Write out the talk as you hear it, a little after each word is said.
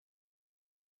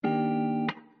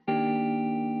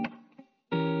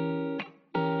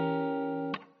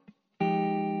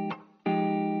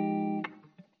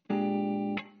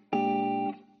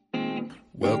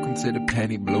Welcome to the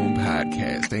Penny Bloom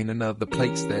Podcast. Ain't another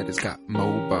place that has got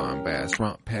more bombast.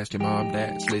 Romp past your mom,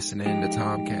 dads, listening to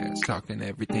Tomcats, talking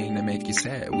everything that make you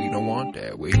sad. We don't want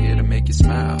that. We're here to make you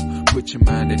smile. Put your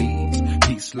mind at ease.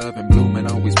 Peace, love, and bloom,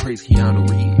 and always praise Keanu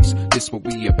Reeves. This what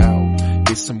we about.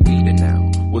 Get some weed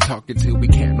now. We'll talk until we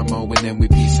can't no more, and then we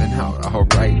peacing out.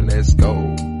 Alright, let's go.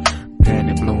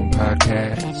 Penny Bloom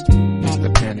Podcast. It's the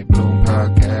Penny Bloom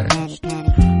Podcast.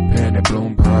 Penny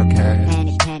Bloom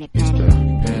Podcast. It's the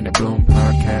Penny Bloom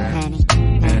Podcast.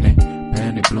 Penny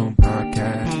Bloom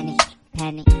Podcast.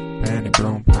 Penny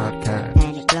Bloom Podcast.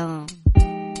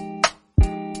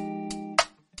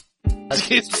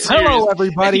 Hello,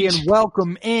 everybody, and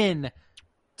welcome in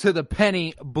to the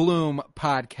Penny Bloom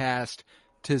Podcast.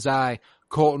 'Tis I,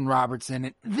 Colton Robertson,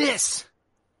 and this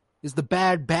is the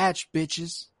Bad Batch,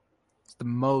 bitches. It's the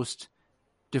most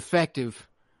defective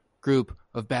group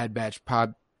of Bad Batch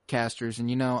podcasters, and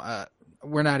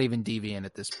we're not even deviant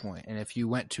at this point. And if you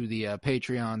went to the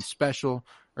Patreon special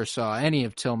or saw any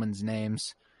of Tillman's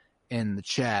names in the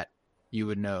chat, you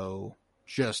would know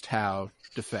just how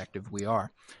defective we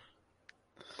are.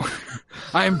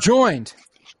 I am joined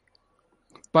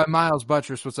by Miles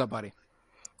Buttress. What's up, buddy?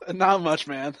 Not much,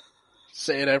 man.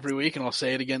 Say it every week, and I'll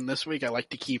say it again this week. I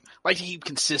like to keep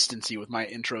consistency with my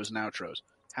intros and outros.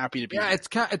 Happy to be here. It's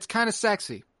kind of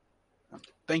sexy.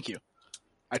 Thank you.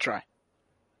 I try.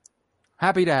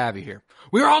 Happy to have you here.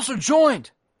 We are also joined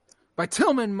by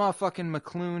Tillman motherfucking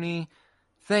McClooney.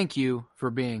 Thank you for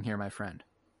being here, my friend.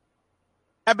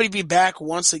 Happy to be back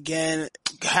once again.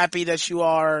 Happy that you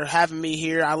are having me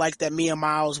here. I like that me and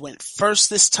Miles went first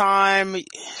this time.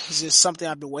 It's just something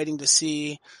I've been waiting to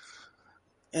see.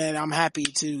 And I'm happy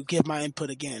to give my input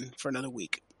again for another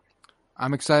week.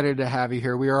 I'm excited to have you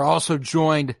here. We are also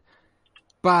joined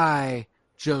by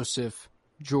Joseph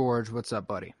George. What's up,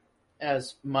 buddy?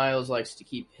 As Miles likes to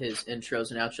keep his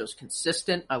intros and outros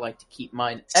consistent, I like to keep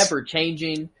mine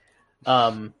ever-changing.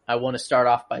 I want to start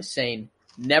off by saying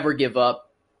never give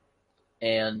up.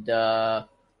 And are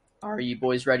you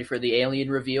boys ready for the alien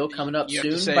reveal coming up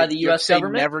soon by the U.S.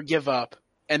 government? Never give up,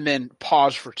 and then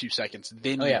pause for 2 seconds.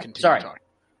 Then you continue talking.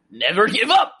 Never give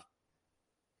up!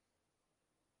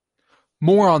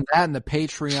 More on that in the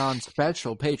Patreon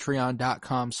special,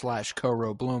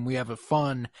 patreon.com/CoroBloom. We have a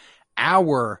fun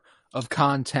hour of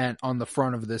content on the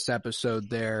front of this episode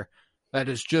there that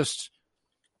is just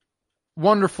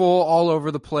wonderful all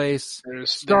over the place.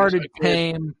 Started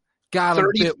tame, got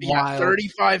a bit wild.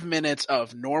 35 minutes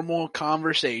of normal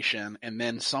conversation, and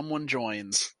then someone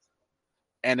joins,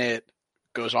 and it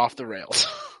goes off the rails.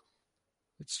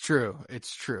 It's true.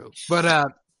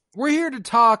 But we're here to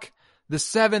talk the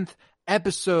 7th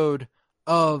episode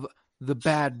of The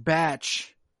Bad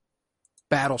Batch,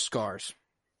 Battle Scars.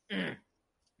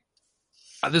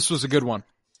 This was a good one.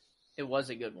 It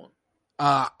was a good one.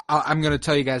 I'm going to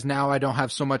tell you guys now, I don't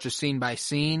have so much a scene by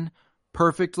scene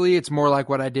perfectly. It's more like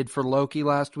what I did for Loki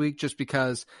last week, just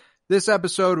because this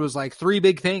episode was like 3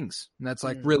 big things. And that's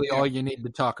like really all you need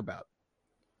to talk about.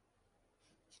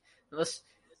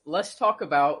 Let's talk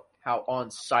about how on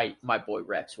site my boy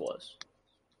Rex was.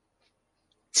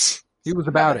 He was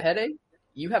about it. Headache?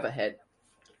 You have a head.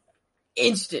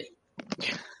 Instant.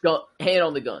 Hand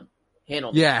on the gun.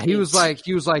 Yeah, he was like,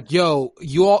 yo,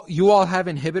 you all have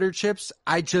inhibitor chips.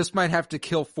 I just might have to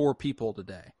kill 4 people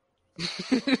today.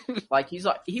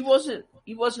 He wasn't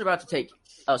about to take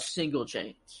a single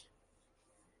chance.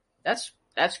 That's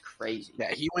crazy.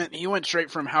 Yeah, he went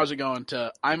straight from how's it going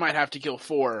to I might have to kill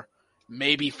 4,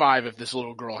 maybe 5 if this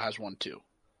little girl has one too.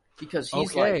 Because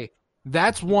he's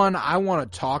that's one I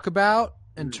want to talk about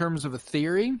in terms of a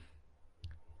theory.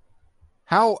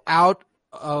 How out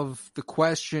of the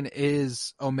question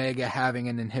is Omega having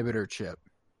an inhibitor chip?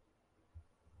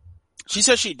 She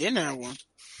said she didn't have one.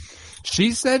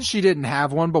 She said she didn't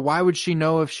have one, but why would she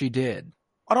know if she did?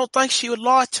 I don't think she would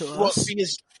lie to us. Well,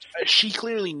 because she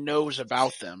clearly knows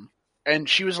about them. And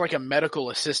she was like a medical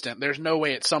assistant. There's no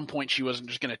way at some point she wasn't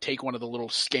just going to take one of the little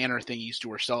scanner thingies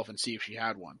to herself and see if she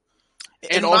had one.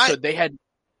 And also, they had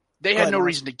no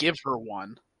reason to give her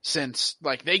one, since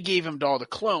like they gave him to all the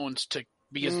clones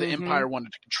because the Empire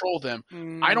wanted to control them.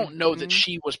 I don't know that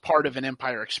she was part of an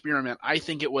Empire experiment. I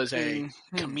think it was a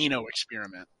Camino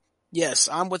experiment. Yes,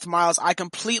 I'm with Miles. I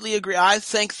completely agree. I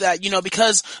think that,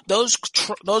 because those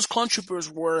clone troopers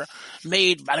were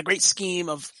made by the great scheme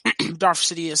of Darth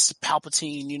Sidious,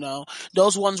 Palpatine,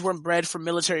 those ones were bred for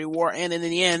military war, and in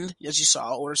the end, as you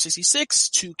saw, Order 66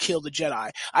 to kill the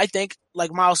Jedi. I think,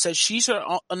 like Miles said, she's her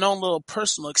own little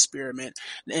personal experiment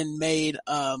and made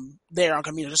there on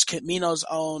Kamino, just Kamino's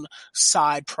own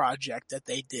side project that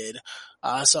they did.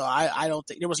 So I don't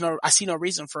think I see no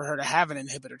reason for her to have an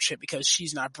inhibitor chip because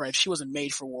she's not bred. She wasn't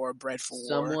made for war, bred for war.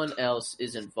 Someone else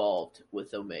is involved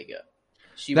with Omega.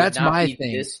 That's would not my be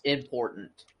thing. This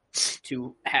important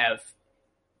to have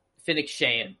Fennec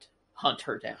Shand hunt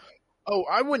her down. Oh,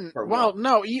 I wouldn't. For Well, what?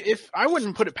 no, if I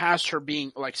wouldn't put it past her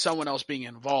being like someone else being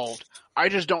involved. I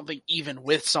just don't think even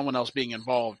with someone else being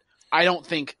involved, I don't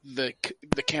think the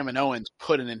Kaminoans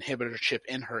put an inhibitor chip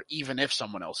in her, even if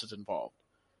someone else is involved.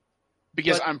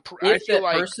 Because But I feel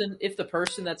like if the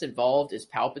person that's involved is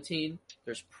Palpatine,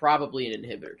 there's probably an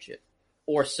inhibitor chip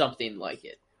or something like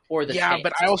it. Or the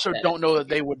but I also that don't know that it's-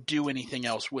 they would do anything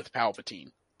else with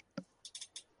Palpatine.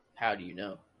 How do you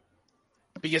know?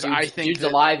 Because Dude's, I think dude's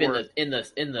that alive we're- in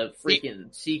the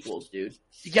freaking sequels, dude.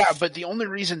 Yeah, but the only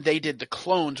reason they did the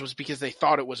clones was because they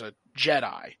thought it was a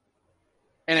Jedi.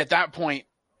 And at that point,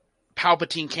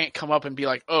 Palpatine can't come up and be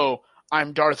like, "Oh,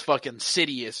 I'm Darth fucking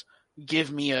Sidious.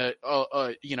 Give me a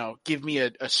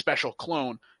special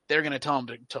clone." They're gonna tell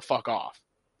him to fuck off.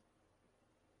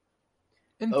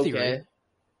 In Okay. theory.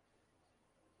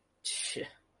 Shit.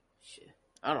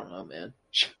 I don't know, man.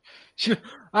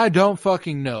 I don't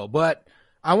fucking know, but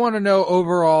I want to know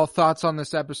overall thoughts on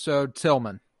this episode.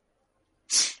 Tillman.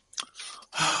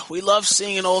 We love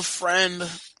seeing an old friend,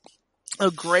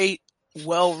 a great,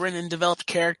 well-written, developed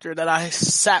character that I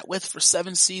sat with for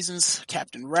 7 seasons,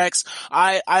 Captain Rex.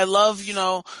 I love,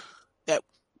 that,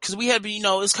 because we had,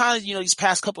 it's kind of, these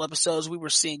past couple episodes we were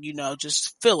seeing,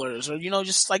 just fillers or,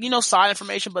 just like, side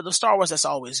information, but the Star Wars, that's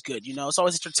always good, it's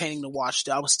always entertaining to watch.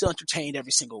 I was still entertained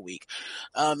every single week.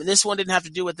 And this one didn't have to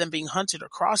do with them being hunted or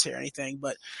crosshair or anything,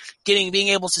 but being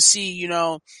able to see,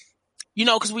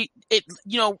 because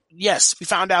yes, we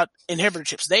found out inhibitor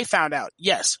chips. They found out,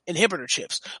 yes, inhibitor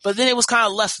chips. But then it was kind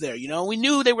of left there, we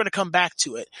knew they were going to come back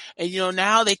to it. And,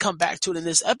 now they come back to it in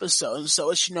this episode. And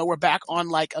so it's, we're back on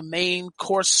like a main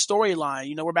course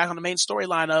storyline. We're back on the main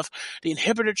storyline of the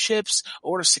inhibitor chips,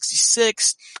 Order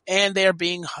 66, and they're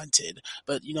being hunted.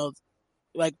 But,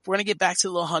 like we're going to get back to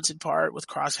the little hunted part with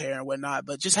Crosshair and whatnot.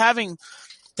 But just having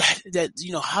that,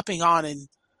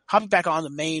 hopping back on the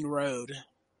main road.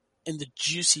 And the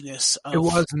juiciness of It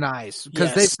was nice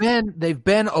because Yes. they've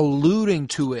been alluding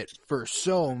to it for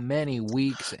so many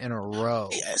weeks in a row.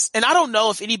 Yes. And I don't know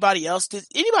if anybody else did.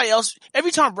 Every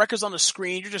time Wrecker's on the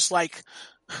screen, you're just like,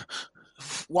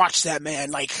 watch that man.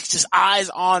 Like, just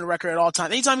eyes on Wrecker at all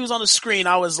times. Anytime he was on the screen,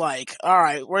 I was like, all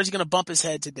right, where's he going to bump his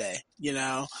head today?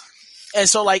 And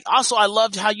so like, also I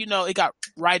loved how, it got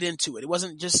right into it. It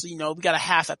wasn't just, we got a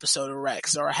half episode of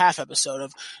Rex or a half episode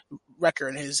of Wrecker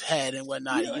in his head and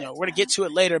whatnot. We're going to get to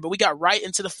it later, but we got right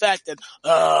into the fact that,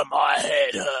 my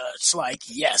head hurts. Like,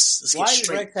 yes, let's Why get did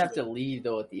straight Rex have to to leave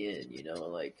though at the end?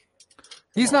 Like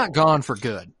He's not gone for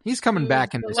good. He's coming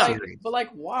back in but this like, series. But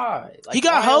like, why? Like, He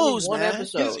got why only hosed, one man.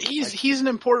 episode? He's an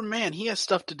important man. He has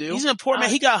stuff to do. He's an important man.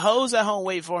 He got hoes at home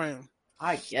waiting for him.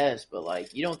 I guess, but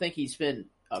like, you don't think he spent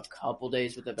a couple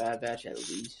days with the Bad Batch at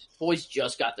least? Boys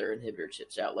just got their inhibitor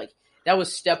chips out. Like, that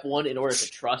was step one in order to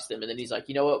trust them. And then he's like,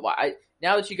 you know what?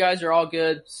 Now that you guys are all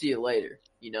good, see you later.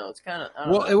 It's kind of,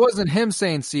 Well, it wasn't him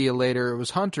saying "see you later." It was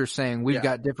Hunter saying we've Yeah.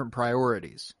 got different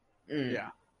priorities. Yeah.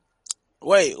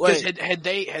 Wait. Because had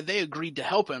they agreed to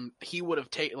help him, he would have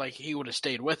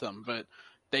stayed with them. But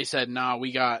they said, "Nah,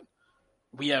 we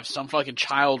have some fucking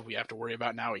child we have to worry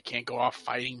about now. We can't go off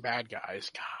fighting bad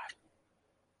guys."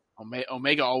 God,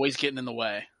 Omega always getting in the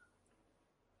way.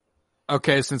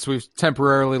 Okay, since we've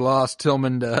temporarily lost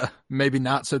Tillman to maybe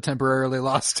not so temporarily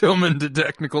lost Tillman to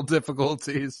technical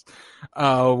difficulties,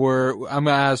 I'm gonna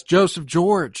ask Joseph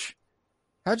George,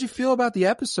 how'd you feel about the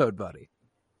episode, buddy?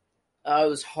 It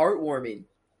was heartwarming.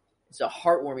 It's a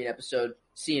heartwarming episode.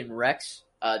 Seeing Rex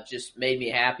just made me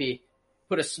happy.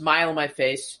 Put a smile on my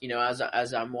face,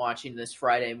 as I'm watching this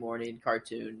Friday morning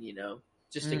cartoon,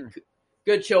 just a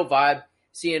good chill vibe.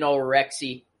 Seeing old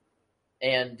Rexy.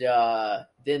 And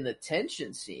then the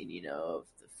tension scene, of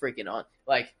the freaking on,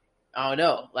 like, I don't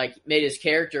know, like made his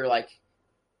character like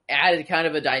added kind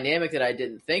of a dynamic that I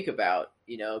didn't think about,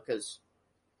 because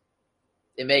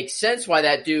it makes sense why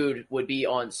that dude would be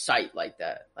on site like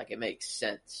that. Like, it makes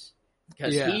sense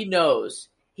because he knows,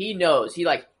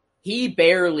 he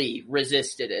barely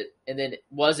resisted it and then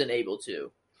wasn't able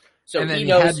to. So he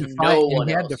knows he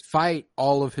had to fight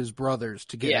all of his brothers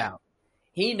to get out.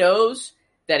 He knows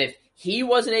that if he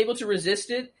wasn't able to resist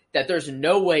it, that there's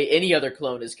no way any other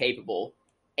clone is capable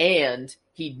and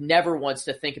he never wants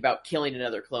to think about killing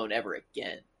another clone ever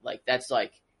again. Like, that's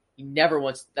like, he never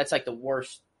wants, that's like the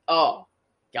worst. Oh,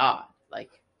 God. Like,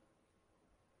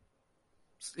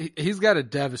 he's got a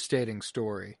devastating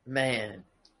story. man.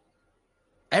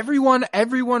 Everyone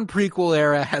prequel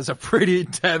era has a pretty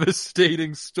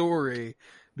devastating story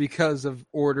because of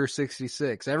Order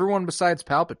 66. Everyone besides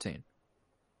Palpatine.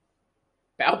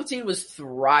 Palpatine was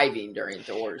thriving during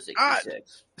the Order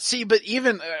 66. See, but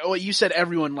even, well, you said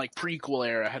everyone, like, prequel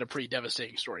era had a pretty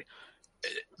devastating story.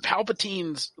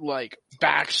 Palpatine's, like,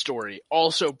 backstory,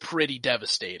 also pretty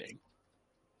devastating.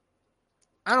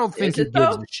 I don't think he gives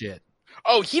a shit.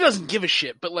 Oh, he doesn't give a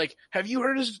shit, but, like, have you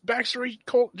heard his backstory,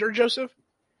 Colt or Joseph?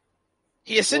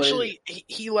 He essentially,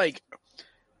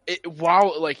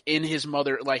 while, like, in his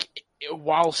mother, like,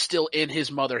 while still in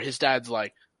his mother, his dad's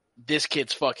like, this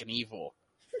kid's fucking evil.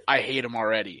 I hate him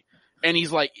already. And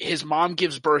he's like, his mom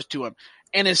gives birth to him,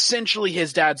 and essentially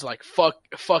his dad's like,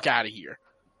 fuck out of here.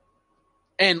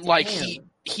 And, like,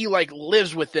 he like,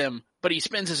 lives with them, but he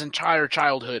spends his entire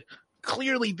childhood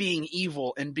clearly being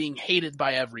evil and being hated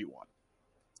by everyone.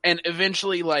 And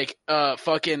eventually, like,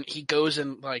 he goes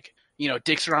and, like, you know,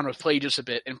 dicks around with Plagueis a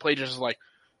bit, and Plagueis is like,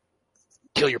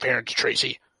 kill your parents,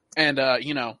 Tracy. And,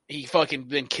 you know, he fucking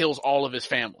then kills all of his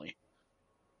family.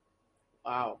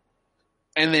 Wow.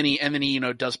 And then he, you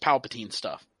know, does Palpatine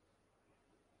stuff.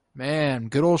 Man,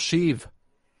 good old Sheev.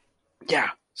 Yeah.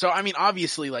 So, I mean,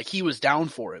 obviously, like, he was down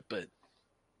for it, but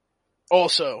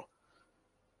also,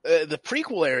 the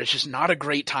prequel era is just not a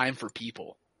great time for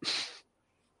people.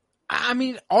 I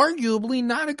mean, arguably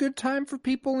not a good time for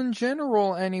people in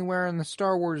general anywhere in the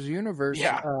Star Wars universe.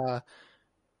 Yeah.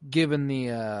 Given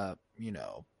the, you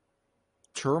know,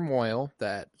 turmoil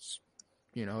that's,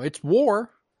 you know, it's war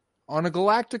on a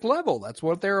galactic level. That's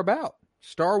what they're about.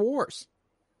 Star Wars.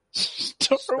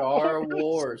 Star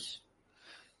Wars.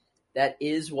 That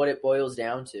is what it boils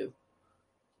down to.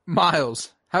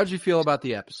 Miles, how'd you feel about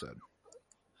the episode?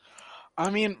 I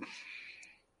mean,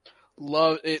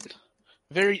 love it.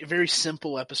 Very, very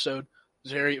simple episode.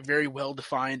 Very, very well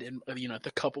defined, and you know,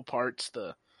 the couple parts,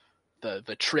 the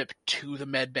trip to the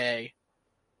med bay,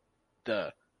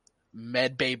 the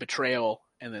med bay betrayal,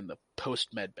 and then the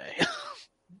post med bay.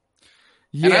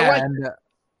 Yeah, and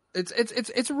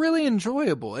it's really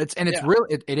enjoyable. It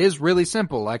is really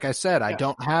simple. Like I said, I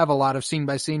don't have a lot of scene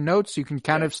by scene notes. You can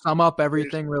kind of sum up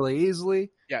everything really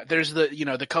easily. Yeah, there's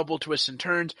the couple twists and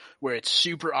turns where it's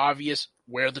super obvious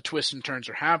where the twists and turns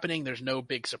are happening. There's no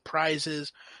big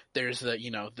surprises. There's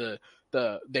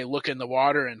they look in the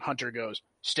water and Hunter goes,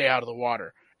 "Stay out of the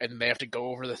water," and then they have to go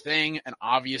over the thing, and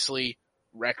obviously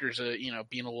Wrecker's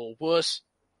being a little wuss,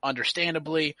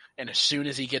 understandably, and as soon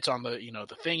as he gets on the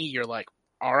the thingy, you're like,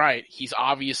 all right, he's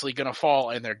obviously gonna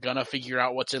fall, and they're gonna figure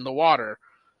out what's in the water,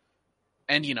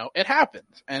 and it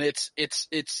happens, and it's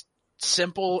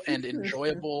simple and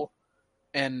enjoyable,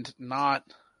 and not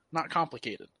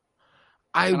complicated.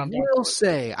 I will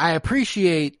say I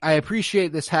appreciate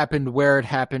this happened where it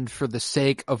happened for the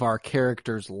sake of our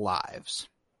characters' lives.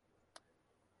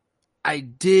 I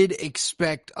did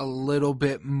expect a little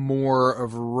bit more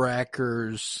of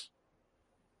Wrecker's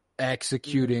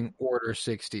executing Order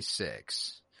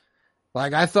 66.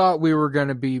 Like I thought we were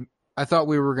going to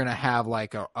have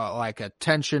like a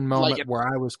tension moment where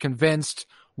I was convinced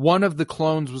one of the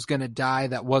clones was going to die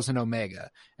that wasn't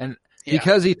Omega. And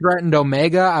because he threatened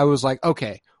Omega, I was like,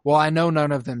 okay, well, I know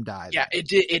none of them died. Yeah,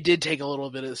 it did take a little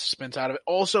bit of suspense out of it.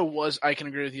 Also I can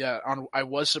agree with you I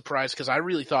was surprised because I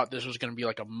really thought this was going to be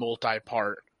like a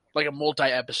multi-part, like a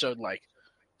multi-episode like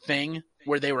thing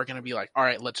where they were going to be like, all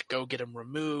right, let's go get him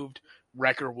removed.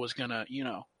 Wrecker was going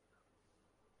to,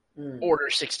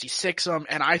 Order 66 him.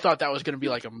 And I thought that was going to be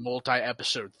like a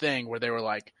multi-episode thing where they were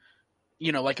like,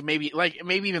 maybe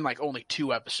even like only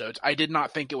 2 episodes. I did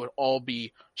not think it would all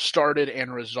be started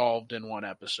and resolved in one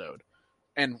episode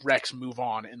and Rex move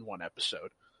on in one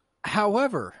episode.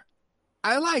 However,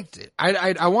 I liked it.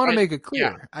 I want to make it clear.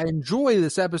 Yeah. I enjoy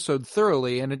this episode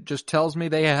thoroughly, and it just tells me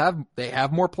they have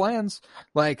more plans.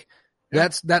 Like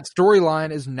that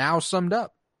storyline is now summed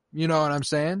up. You know what I'm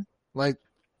saying? Like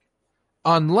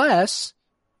unless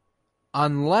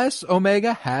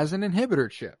Omega has an inhibitor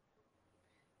chip.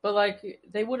 But like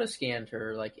they would have scanned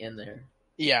her like in there.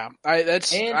 Yeah, and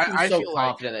she's so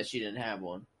confident that she didn't have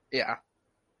one. Yeah.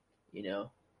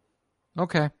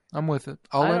 Okay, I'm with it.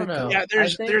 I'll let it go. Yeah,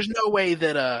 there's no way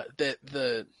that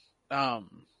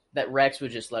that Rex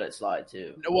would just let it slide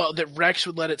too. Well, that Rex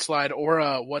would let it slide,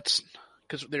 or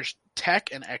because there's Tech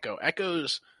and Echo.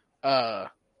 Echo's the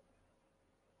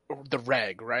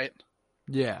reg, right?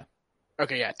 Yeah.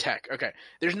 Okay, yeah, Tech. Okay.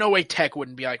 There's no way Tech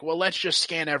wouldn't be like, well, let's just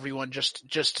scan everyone just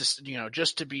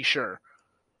to be sure.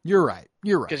 You're right.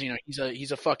 Because,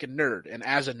 he's a fucking nerd. And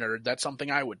as a nerd, that's something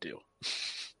I would do.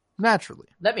 Naturally.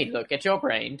 Let me look at your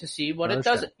brain to see what it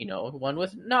does. One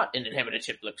with not an inhibitor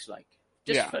chip looks like.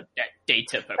 Just for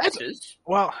data purposes.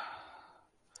 Well,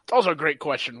 it's also a great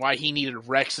question why he needed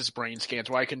Rex's brain scans.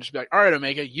 Why I couldn't just be like, all right,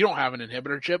 Omega, you don't have an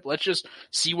inhibitor chip. Let's just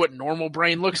see what normal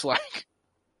brain looks like.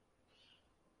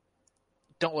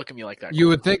 Don't look at me like that. You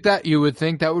would think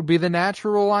that would be the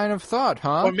natural line of thought,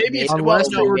 huh? Or maybe it's unless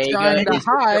they were trying to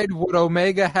hide what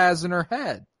Omega has in her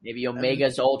head. Maybe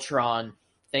Omega's Ultron.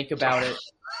 Think about it.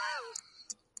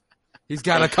 He's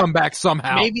got to come back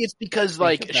somehow. Maybe it's because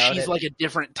she's like a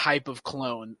different type of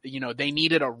clone. They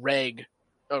needed a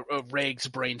Reg's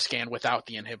brain scan without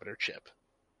the inhibitor chip.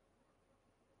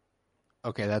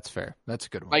 Okay, that's fair. That's a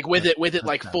good one. Like with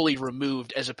it fully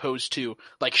removed, as opposed to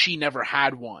like she never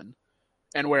had one.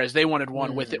 And whereas they wanted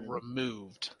one with it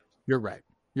removed. You're right.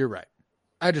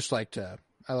 I like to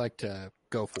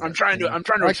go for it. I'm trying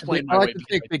to explain my way. I like to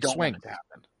take big swings.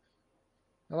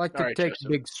 I like to take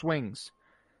big swings.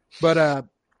 But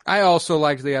I also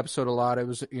liked the episode a lot. It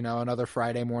was, another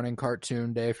Friday morning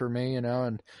cartoon day for me,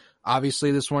 and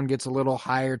obviously this one gets a little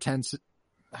higher tension.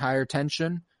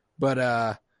 But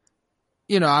I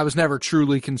was never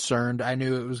truly concerned. I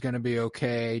knew it was going to be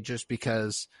okay just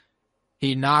because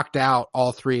he knocked out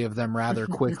all three of them rather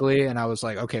quickly, and I was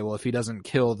like, okay, well, if he doesn't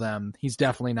kill them, he's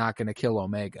definitely not going to kill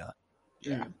Omega.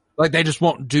 Yeah. Like, they just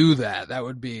won't do that. That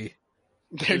would be...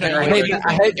 Here's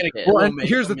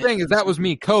the thing, is that was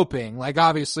me coping. Like,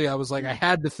 obviously, I was like, I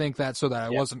had to think that so that I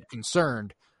wasn't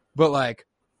concerned. But, like,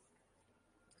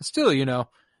 still,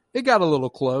 it got a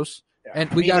little close. Yeah.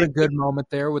 And we got a good moment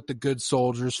there with the good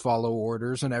soldiers follow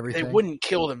orders and everything. They wouldn't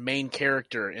kill the main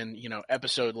character in,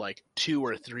 episode 2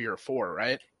 or 3 or 4,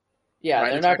 right? Yeah,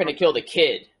 right? They're not going to kill the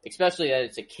kid, especially that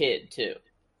it's a kid too.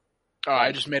 Oh,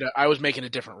 I was making a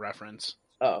different reference.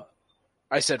 Oh.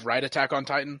 I said right, Attack on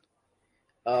Titan.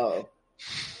 Oh.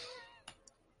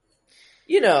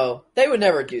 They would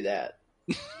never do that.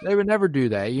 They would never do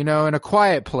that. In A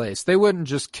Quiet Place, they wouldn't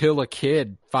just kill a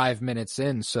kid 5 minutes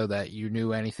in so that you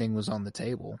knew anything was on the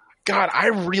table. God, I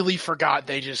really forgot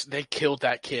they killed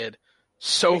that kid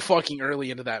so fucking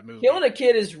early into that movie. Killing a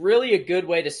kid is really a good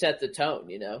way to set the tone,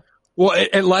 Well,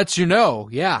 it lets you know,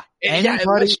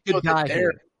 anybody could die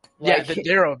here. Yeah, that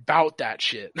they're about that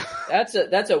shit. That's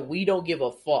a we don't give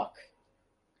a fuck.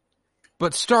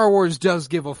 But Star Wars does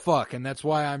give a fuck, and that's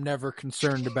why I'm never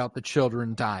concerned about the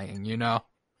children dying,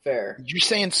 Fair. You're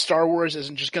saying Star Wars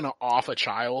isn't just going to off a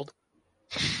child?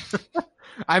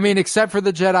 I mean, except for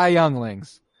the Jedi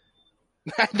younglings.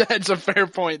 That's a fair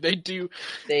point. They do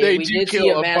did kill see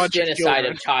a mass bunch genocide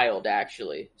of child,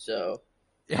 actually. So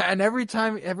yeah, and every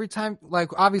time, like,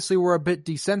 obviously we're a bit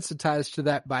desensitized to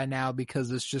that by now because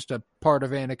it's just a part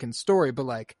of Anakin's story, but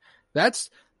like, that's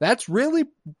really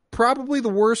probably the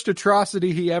worst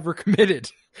atrocity he ever committed.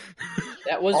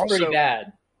 That was also pretty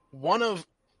bad. One of,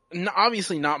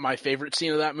 obviously not my favorite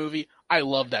scene of that movie. I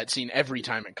love that scene every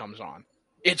time it comes on.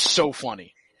 It's so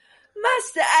funny.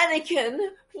 Master Anakin,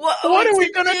 what are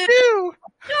we gonna do?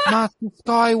 Master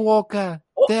Skywalker,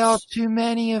 there are too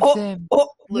many of them.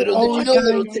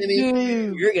 Little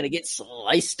Timmy, you're gonna get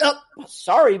sliced up.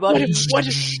 Sorry, buddy.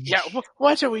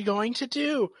 What are we going to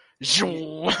do?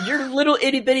 Your little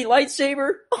itty bitty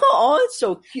lightsaber. Oh, it's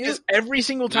so cute. Every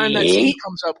single time that scene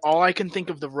comes up, all I can think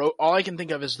of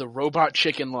is the Robot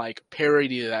Chicken like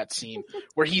parody of that scene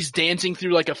where he's dancing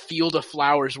through like a field of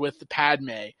flowers with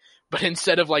Padme, but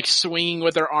instead of like swinging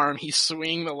with her arm, he's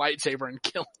swinging the lightsaber and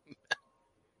killing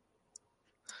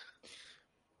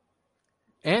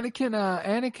them.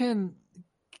 Anakin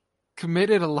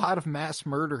committed a lot of mass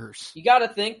murders. You got to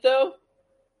think though,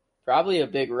 probably a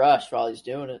big rush while he's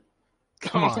doing it.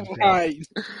 Come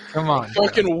on.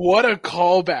 Fucking what a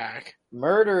callback.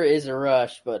 Murder is a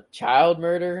rush, but child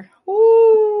murder?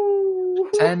 Woo!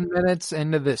 10 minutes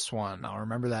into this one. I'll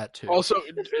remember that too. Also,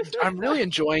 I'm really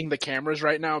enjoying the cameras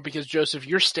right now because, Joseph,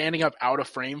 you're standing up out of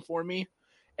frame for me.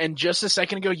 And just a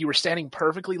second ago, you were standing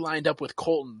perfectly lined up with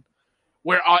Colton,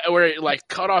 where it like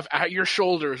cut off at your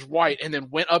shoulders white and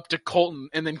then went up to Colton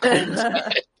and then Colton's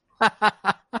head.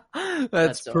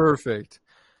 That's perfect.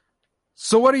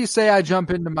 So what do you say I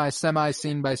jump into my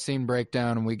semi-scene-by-scene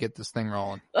breakdown and we get this thing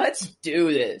rolling? Let's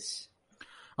do this.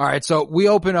 All right, so we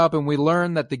open up and we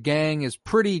learn that the gang is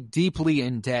pretty deeply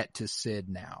in debt to Sid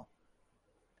now.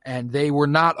 And they were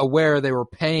not aware they were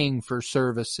paying for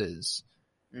services.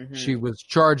 Mm-hmm. She was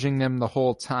charging them the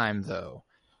whole time, though.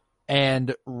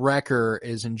 And Wrecker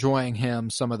is enjoying him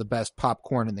some of the best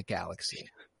popcorn in the galaxy.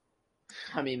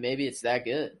 I mean, maybe it's that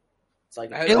good. It's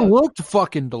like It looked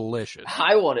fucking delicious.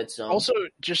 I wanted some. Also,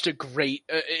 just a great.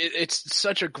 It's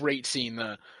such a great scene.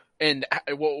 And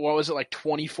what was it, like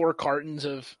 24 cartons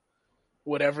of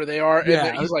whatever they are? Yeah, and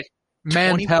then he's like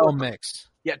Mantel mix.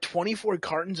 Yeah, 24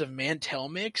 cartons of Mantel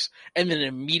mix, and then it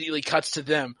immediately cuts to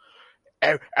them.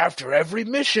 After every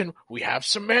mission, we have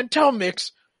some Mantel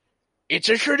mix. It's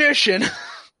a tradition.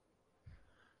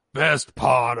 Best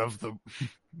part of the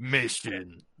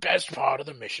mission. Best part of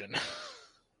the mission.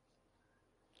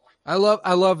 I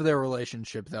love their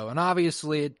relationship though, and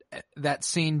obviously that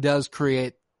scene does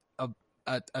create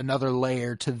another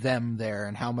layer to them there,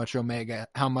 and how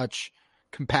much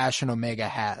compassion Omega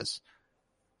has.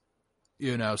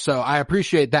 You know, so I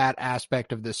appreciate that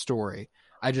aspect of this story.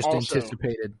 I just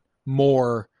anticipated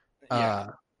more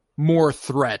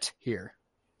threat here.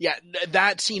 Yeah,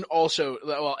 that scene also,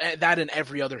 well, that and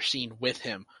every other scene with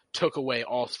him took away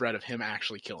all threat of him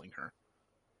actually killing her.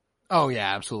 Oh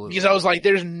yeah, absolutely. Because I was like,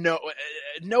 there's no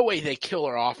way they kill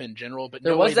her off in general. But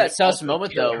there was that sus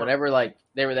moment though, her. whenever like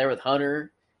they were there with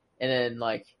Hunter, and then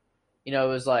like, you know,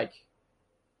 it was like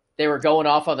they were going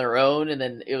off on their own, and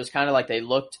then it was kind of like they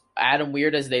looked at him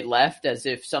weird as they left, as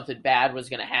if something bad was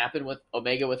going to happen with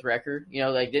Omega with Wrecker. You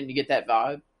know, like, didn't you get that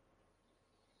vibe?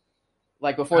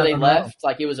 Like before they left,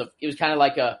 like it was kind of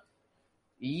like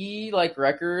like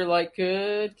Wrecker like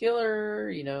could kill her,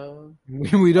 you know.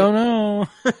 We don't know.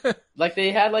 Like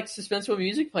they had like suspenseful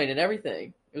music playing and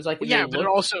everything. It was like but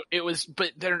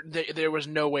there was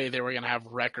no way they were gonna have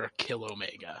Wrecker kill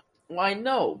Omega. Well, I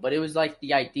know, but it was like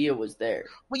the idea was there.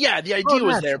 Well, yeah, the idea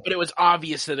was there, but it was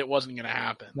obvious that it wasn't gonna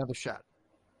happen. Another shot.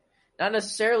 Not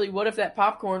necessarily. What if that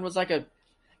popcorn was like it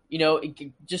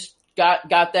just got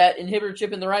that inhibitor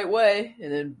chip in the right way,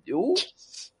 and then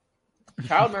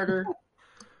child murder.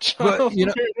 But, you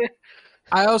know,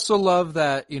 I also love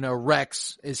that, you know,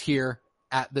 Rex is here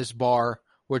at this bar,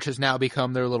 which has now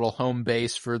become their little home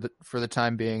base for the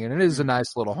time being, and it is a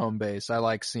nice little home base. I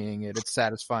like seeing it. It's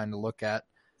satisfying to look at.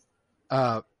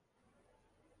 And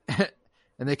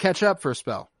they catch up for a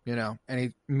spell, you know, and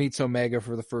he meets Omega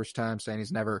for the first time, saying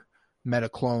he's never met a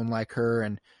clone like her,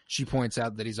 and she points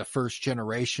out that he's a first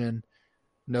generation,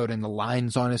 noting the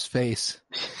lines on his face.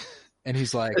 And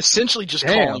he's like, essentially just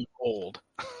damn. calling him old.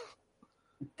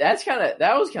 That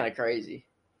was kind of crazy.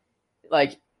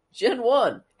 Like, Gen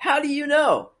 1, how do you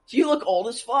know? You look old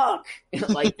as fuck.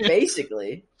 Like,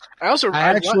 basically.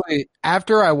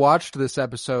 After I watched this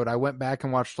episode, I went back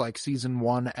and watched like season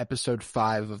 1, episode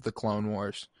 5 of the Clone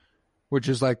Wars, which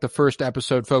is like the first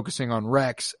episode focusing on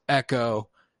Rex, Echo,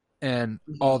 and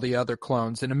all the other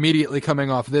clones. And immediately coming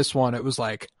off this one, it was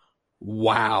like,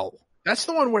 wow. That's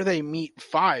the one where they meet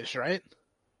Fives, right?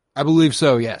 I believe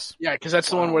so, yes. Yeah, because that's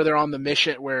the one where they're on the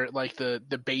mission where like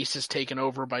the base is taken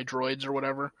over by droids or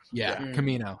whatever. Yeah,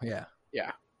 Kamino, yeah.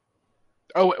 Yeah.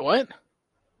 Oh, wait, what?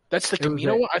 That's the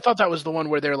Kamino one? I thought that was the one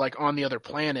where they're like on the other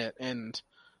planet and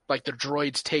like the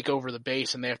droids take over the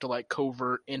base and they have to like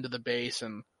covert into the base,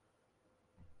 and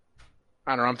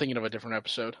I don't know, I'm thinking of a different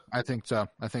episode. I think so.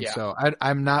 So.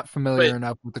 I'm not familiar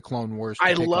enough with the Clone Wars.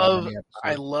 I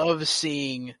love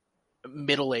seeing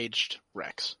middle-aged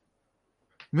Rex.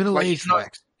 Middle-aged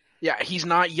Rex. Yeah, he's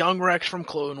not young Rex from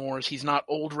Clone Wars. He's not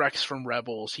old Rex from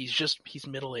Rebels. He's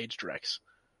middle-aged Rex.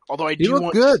 Although he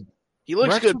looks good,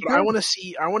 but I want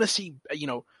to see, you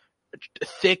know,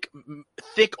 thick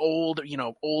old, you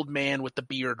know, old man with the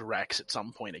beard Rex at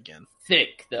some point again.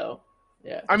 Thick though.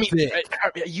 Yeah. I mean,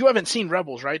 you haven't seen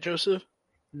Rebels, right, Joseph?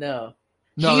 No.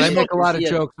 No, they make a lot of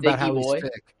jokes about how he's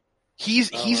thick.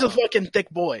 He's a fucking thick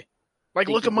boy. Like,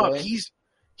 look him up.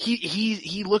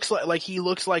 He looks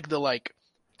like the like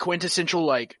quintessential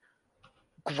like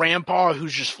grandpa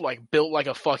who's just like built like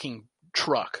a fucking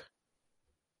truck.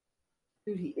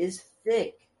 Dude, he is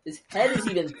thick. His head is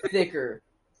even thicker.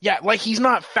 Yeah, like he's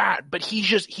not fat, but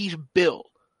he's built.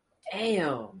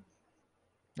 Damn.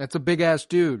 That's a big ass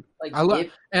dude. Like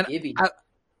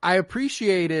I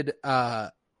appreciated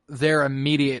their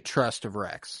immediate trust of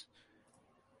Rex.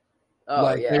 Oh,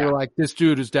 like they were like, this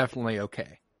dude is definitely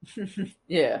okay.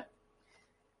 Yeah.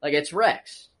 Like, it's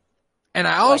Rex. And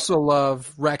I also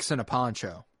love Rex in a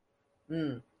poncho.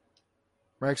 Mm.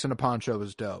 Rex in a poncho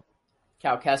was dope.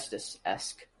 Cal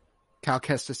Kestis-esque. Cal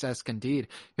Kestis-esque indeed.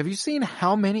 Have you seen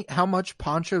how much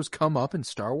ponchos come up in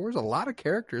Star Wars? A lot of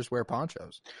characters wear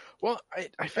ponchos. Well,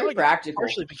 I feel like practical.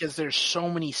 Partially because there's so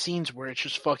many scenes where it's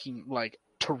just fucking like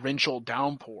torrential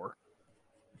downpour.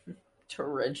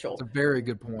 Torrential. That's a very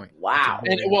good point. Wow.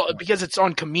 Because it's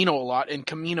on Kamino a lot, and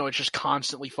Kamino it's just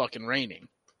constantly fucking raining.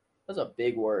 That's a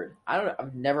big word. I don't know.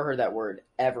 I've never heard that word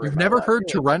ever. You've never heard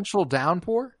torrential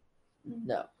downpour?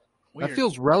 No. Weird. That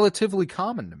feels relatively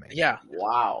common to me. Yeah.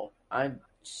 Wow, I'm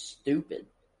stupid.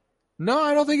 No,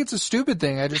 I don't think it's a stupid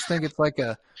thing. I just think it's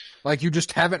like you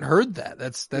just haven't heard that.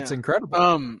 That's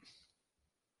incredible.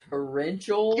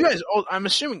 Torrential. You guys, I'm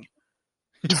assuming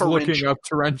He's looking up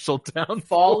torrential downpour.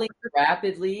 Falling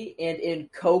rapidly and in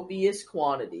copious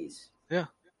quantities. Yeah.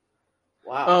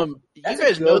 Wow. You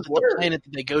guys know that the planet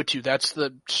that they go to, that's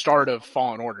the start of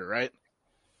Fallen Order, right?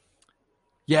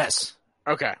 Yes.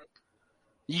 Okay.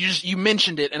 You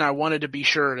mentioned it, and I wanted to be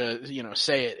sure to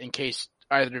say it in case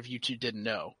either of you two didn't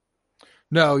know.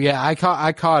 No, yeah, I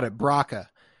caught it, Braca.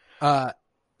 Oh,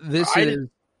 go ahead.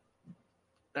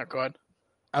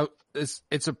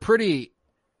 It's a pretty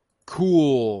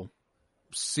cool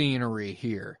scenery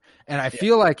here, and I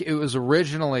feel like it was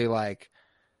originally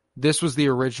this was the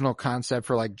original concept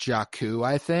for Jakku,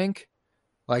 I think,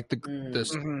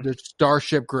 the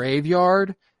Starship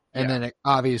Graveyard, and then it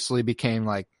obviously became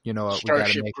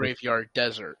Starship Graveyard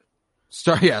Desert.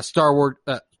 Star Wars,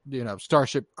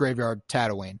 Starship Graveyard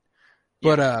Tatooine.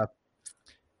 But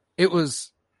it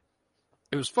was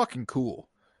fucking cool.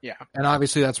 Yeah. And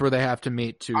obviously that's where they have to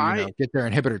meet to get their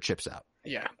inhibitor chips out.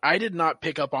 Yeah. I did not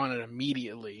pick up on it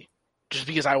immediately just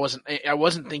because I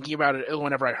wasn't thinking about it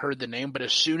whenever I heard the name, but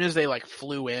as soon as they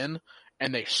flew in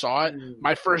and they saw it,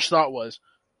 my first thought was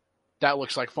that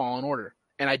looks like Fallen Order.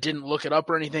 And I didn't look it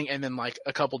up or anything, and then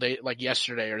a couple days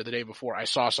yesterday or the day before I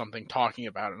saw something talking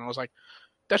about it and I was like,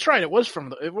 that's right. It was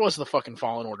the fucking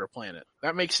Fallen Order planet.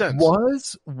 That makes sense.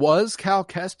 Was Cal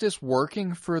Kestis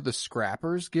working for the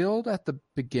Scrappers Guild at the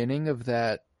beginning of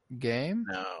that game?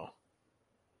 No.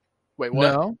 Wait,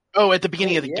 what? No? Oh, at the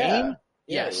beginning of the game?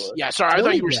 Yeah, yes. Yeah. Sorry, I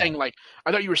thought you were saying right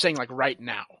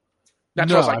now.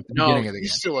 That's what I was like. No,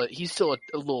 he's still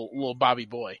a little Bobby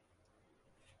boy.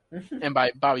 And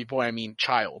by Bobby boy, I mean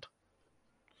child.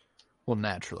 Well,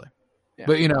 naturally. Yeah.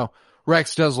 But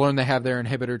Rex does learn they have their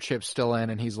inhibitor chip still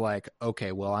in, and he's like,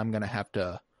 okay, well, I'm going to have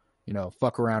to,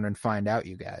 fuck around and find out,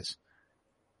 you guys.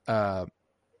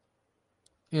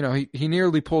 He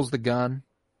nearly pulls the gun.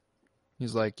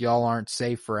 He's like, y'all aren't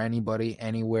safe for anybody,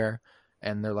 anywhere.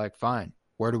 And they're like, fine.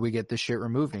 Where do we get this shit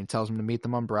removed? And he tells them to meet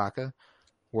them on Braca,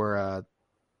 where,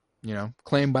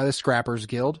 claimed by the Scrappers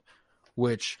Guild,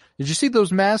 which, did you see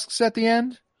those masks at the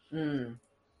end? Mm.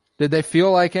 Did they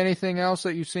feel like anything else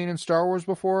that you've seen in Star Wars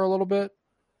before a little bit?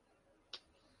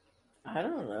 I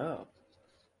don't know.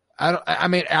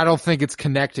 I don't think it's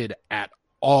connected at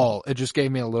all. It just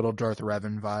gave me a little Darth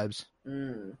Revan vibes.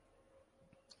 Mm.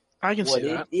 I can see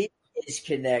that. It is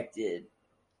connected.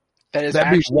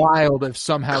 That'd be wild if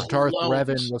somehow Darth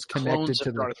Revan was connected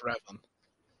to Darth Revan.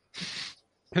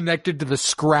 Connected to the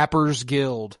Scrappers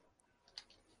Guild.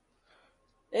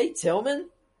 Hey, Tillman.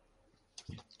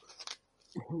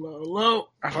 Hello.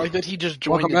 I like that he just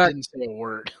joined and didn't say a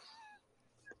word.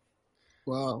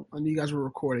 Well, I knew you guys were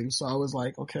recording, so I was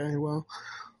like, okay, well,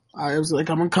 I was like,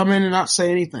 I'm going to come in and not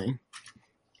say anything.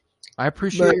 I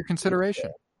appreciate your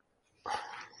consideration.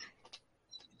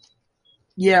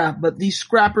 Yeah, but these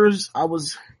Scrappers, I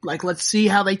was like, let's see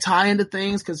how they tie into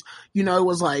things, because, it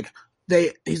was like,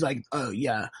 he's like, oh,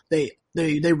 yeah, they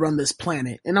run this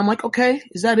planet. And I'm like, okay,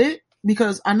 is that it?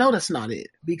 Because I know that's not it.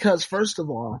 Because first of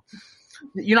all,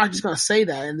 you're not just going to say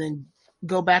that and then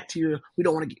go back to we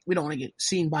don't want to get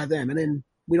seen by them, and then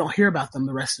we don't hear about them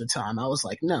the rest of the time. I was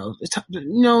like, no,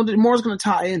 more's going to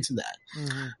tie into that.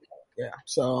 Mm-hmm. Yeah.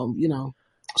 So,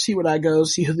 see where that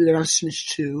goes, see who they're going to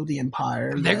snitch to, the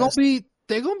Empire. They're going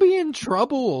to be in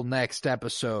trouble next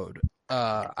episode.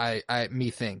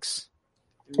 Methinks.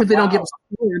 If they don't give us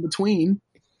a in between.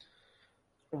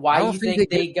 Why do you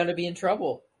think they're going to be in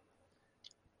trouble?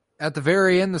 At the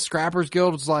very end, the Scrappers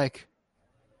Guild was like,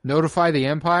 notify the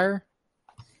Empire?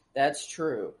 That's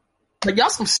true. Like, y'all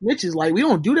some snitches. Like, we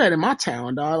don't do that in my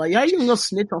town, dog. Like, how you gonna go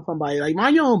snitch on somebody? Like,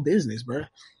 mind your own business, bro.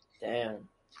 Damn.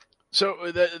 So,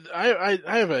 I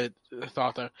have a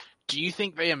thought, though. Do you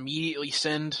think they immediately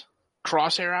send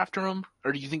Crosshair after him?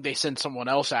 Or do you think they send someone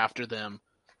else after them?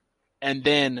 And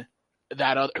then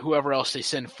whoever else they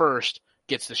send first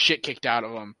gets the shit kicked out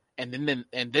of them. And then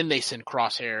they send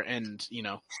Crosshair and,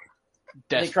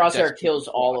 Crosshair kills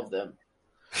all of them.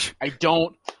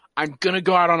 I'm going to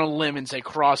go out on a limb and say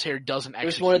Crosshair doesn't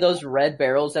execute. There's one of those red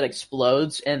barrels that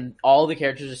explodes, and all the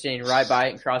characters are standing right by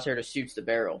it, and Crosshair just shoots the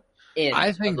barrel.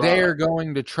 I think they are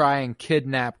going to try and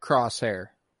kidnap Crosshair.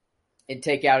 And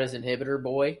take out his inhibitor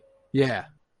boy? Yeah.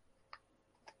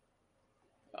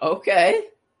 Okay.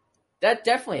 That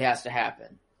definitely has to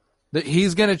happen.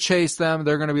 He's going to chase them.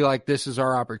 They're going to be like, this is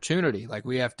our opportunity. Like,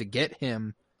 we have to get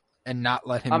him and not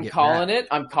let him get mad.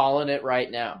 I'm calling it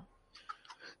right now.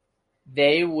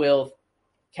 They will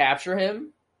capture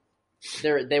him,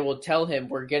 they will tell him,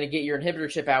 we're going to get your inhibitor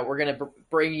chip out. We're going to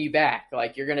bring you back.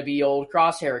 Like, you're going to be old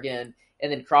Crosshair again.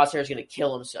 And then Crosshair's going to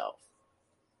kill himself.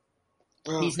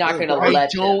 He's not going to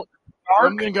let them.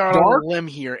 I'm going to go out on a limb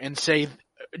here and say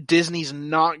Disney's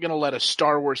not going to let a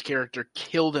Star Wars character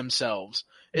kill themselves,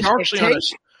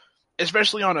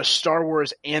 especially on a Star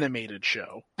Wars animated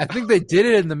show. I think they did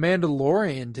it in The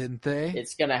Mandalorian, didn't they?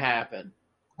 It's going to happen.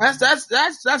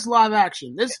 That's live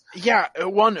action. Who did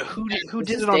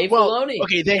it on? Dave Filoni.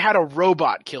 Okay, they had a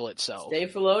robot kill itself.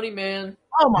 Dave Filoni, man.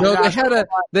 Oh my god!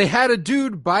 They had a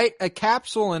dude bite a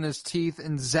capsule in his teeth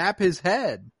and zap his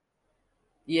head.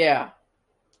 Yeah.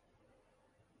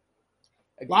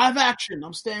 Live action.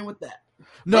 I'm staying with that.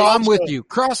 No, I'm with you.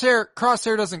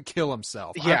 Crosshair doesn't kill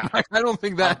himself. Yeah, I don't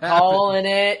think that I'm calling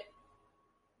it.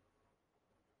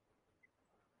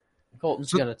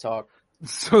 Colton's gonna talk.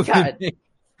 So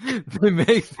they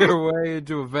make their way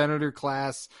into a Venator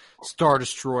class Star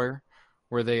Destroyer,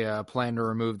 where they plan to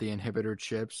remove the inhibitor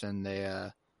chips, and they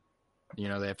have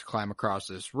to climb across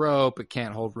this rope. It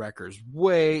can't hold Wrecker's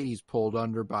weight. He's pulled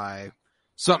under by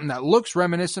something that looks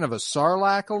reminiscent of a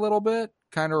Sarlacc a little bit.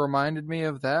 Kind of reminded me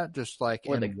of that, just like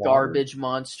or the water. Garbage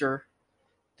monster.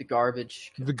 The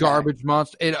garbage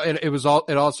monster.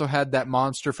 It also had that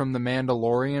monster from the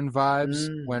Mandalorian vibes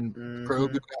when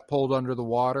Grogu got pulled under the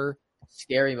water.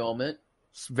 Scary moment.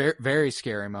 Very, very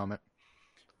scary moment.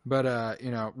 But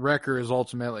Wrecker is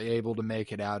ultimately able to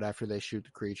make it out after they shoot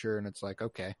the creature, and it's like,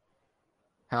 okay,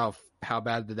 how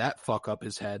bad did that fuck up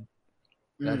his head?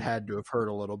 That had to have hurt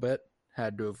a little bit.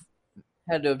 Had to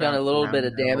have done a little bit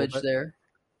of damage there.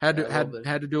 Had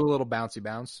to do a little bouncy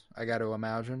bounce. I got to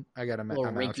imagine. A little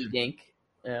rinky dink.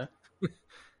 Yeah.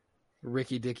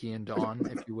 Ricky, Dicky, and Dawn,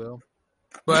 if you will.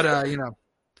 But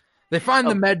they find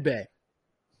the med bay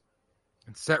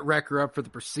and set Wrecker up for the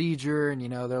procedure, and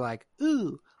they're like,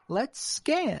 "Ooh, let's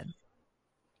scan."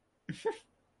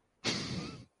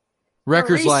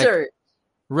 Wrecker's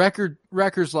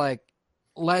like,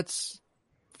 "Let's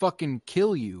fucking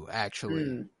kill you."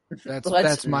 Actually,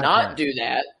 that's my not plan. Do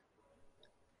that.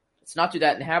 Let's not do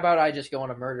that. And how about I just go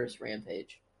on a murderous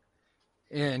rampage?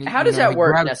 And how does that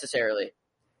work necessarily?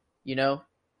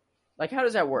 Like, how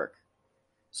does that work?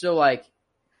 So, like,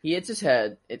 he hits his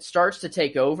head, it starts to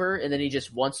take over, and then he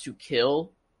just wants to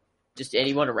kill just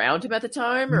anyone around him at the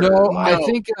time? Or? No, I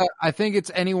think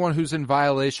it's anyone who's in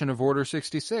violation of Order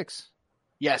 66.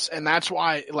 Yes, and that's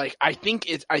why, like, I think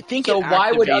so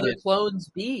why would other clones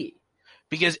be?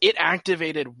 Because it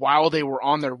activated while they were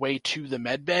on their way to the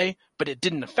med bay, but it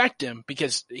didn't affect him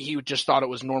because he just thought it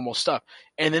was normal stuff.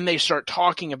 And then they start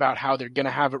talking about how they're going to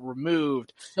have it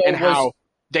removed how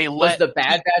they was the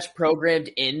Bad Batch programmed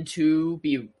in to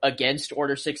be against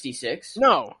Order 66?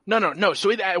 No. So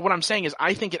what I'm saying is,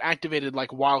 I think it activated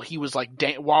like while he was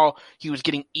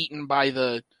getting eaten by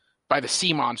the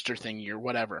sea monster thingy or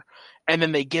whatever. And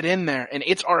then they get in there and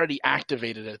it's already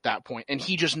activated at that point. And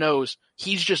he just knows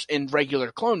he's just in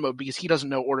regular clone mode because he doesn't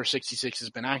know Order 66 has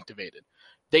been activated.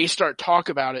 They start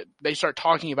talking about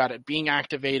it being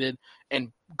activated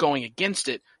and going against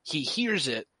it. He hears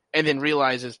it and then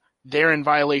realizes they're in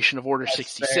violation of Order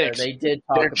 66. Fair. They did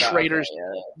talk about traitors.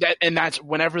 That, and that's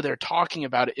whenever they're talking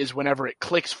about it is whenever it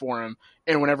clicks for him.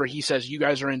 And whenever he says, you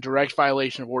guys are in direct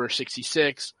violation of Order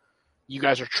 66. You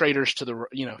guys are traitors to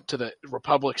the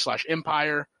Republic /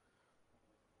 Empire.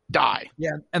 Die.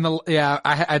 Yeah, and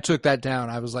I took that down.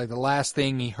 I was like, the last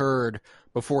thing he heard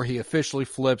before he officially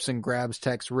flips and grabs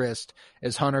Tech's wrist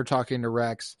is Hunter talking to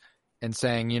Rex and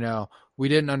saying, we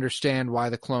didn't understand why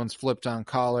the clones flipped on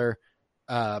Collar,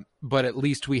 but at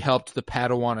least we helped the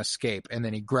Padawan escape. And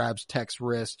then he grabs Tech's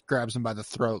wrist, grabs him by the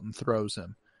throat, and throws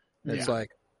him. It's like,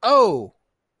 oh,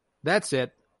 that's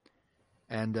it.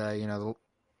 And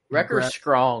Wrecker's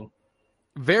strong.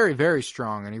 Very, very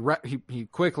strong. And he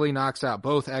quickly knocks out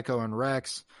both Echo and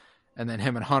Rex. And then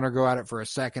him and Hunter go at it for a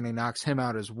second. He knocks him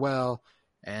out as well.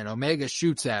 And Omega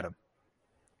shoots at him.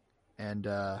 And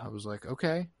I was like,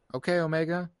 okay,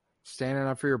 Omega, standing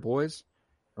up for your boys.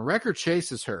 And Wrecker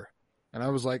chases her. And I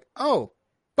was like, oh,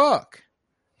 fuck.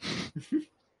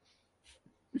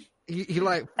 he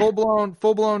like full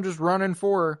blown just running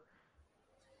for her.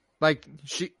 Like,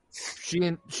 she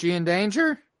in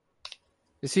danger?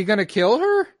 Is he gonna kill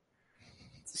her?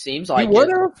 Seems like he would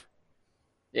have.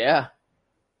 Yeah.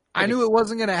 I knew it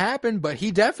wasn't gonna happen, but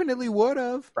he definitely would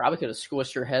have. Probably could have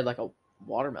squished her head like a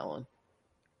watermelon.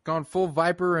 Gone full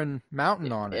Viper and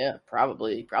Mountain on it. Yeah,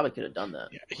 probably. He probably could have done that.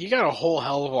 Yeah, he got a whole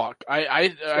hell of a lot.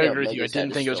 I agree with you. I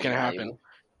didn't think it was going to happen.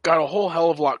 Got a whole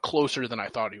hell of a lot closer than I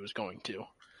thought he was going to.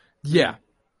 Yeah,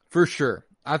 for sure.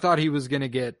 I thought he was going to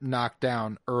get knocked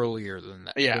down earlier than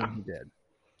that. Yeah. Than he did.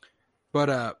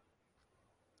 But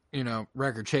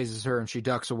Wrecker chases her and she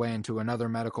ducks away into another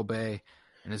medical bay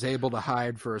and is able to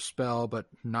hide for a spell, but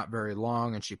not very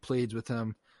long. And she pleads with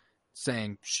him,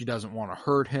 saying she doesn't want to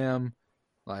hurt him.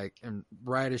 And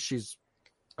right as she's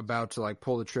about to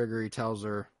pull the trigger, he tells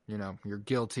her, you're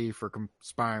guilty for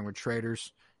conspiring with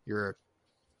traitors. You're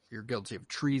guilty of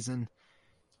treason.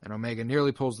 And Omega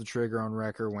nearly pulls the trigger on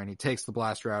Wrecker when he takes the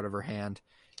blaster out of her hand.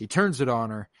 He turns it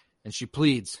on her and she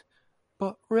pleads,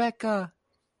 "But Wrecker,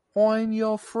 I'm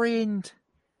your friend.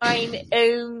 I'm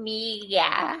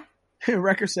Omega."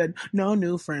 Wrecker said, "No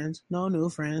new friends, no new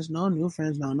friends, no new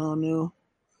friends, no new."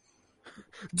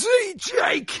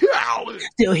 DJ Khaled!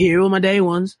 Still here with my day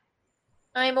ones.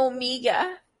 I'm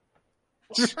Omega.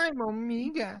 I'm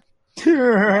Omega.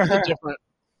 I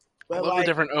love the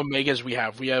different Omegas we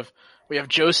have. We have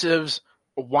Joseph's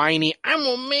whiny "I'm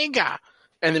Omega,"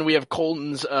 and then we have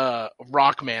Colton's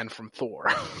Rockman from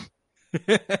Thor.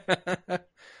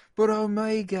 But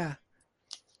Omega.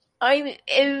 I'm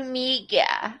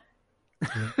Omega.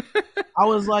 I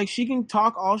was like, she can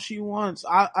talk all she wants.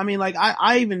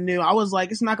 I even knew. I was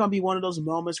like, it's not going to be one of those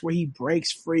moments where he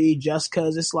breaks free just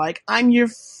because it's like, I'm your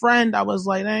friend. I was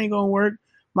like, that ain't going to work.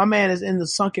 My man is in the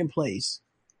sunken place.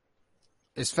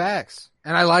 It's facts.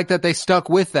 And I like that they stuck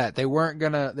with that. They weren't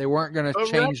gonna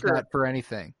change that for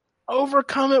anything.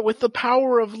 Overcome it with the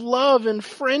power of love and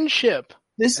friendship.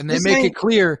 They make it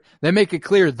clear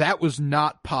that was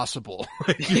not possible.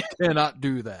 You cannot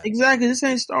do that. Exactly. This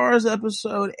ain't Star Wars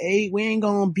Episode 8. We ain't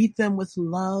gonna beat them with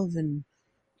love and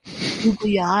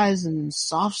googly eyes and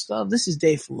soft stuff. This is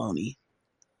Dave Filoni.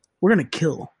 We're gonna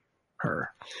kill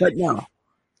her. But no,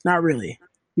 not really.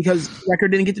 Because Wrecker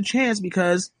didn't get the chance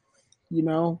because,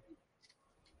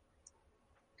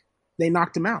 they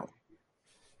knocked him out.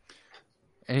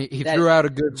 And he threw out a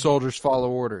good soldiers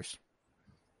follow orders.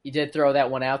 He did throw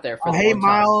that one out there for Hey,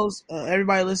 Miles,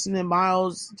 everybody listening,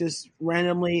 Miles just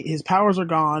randomly, his powers are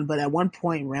gone, but at one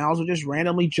point, Miles would just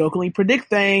randomly, jokingly predict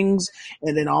things,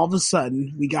 and then all of a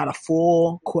sudden, we got a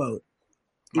full quote.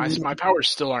 My powers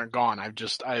still aren't gone.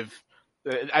 I've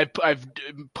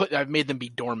made them be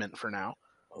dormant for now.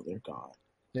 Oh, they're gone.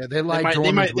 Yeah, they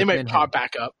might pop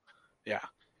back up. Yeah.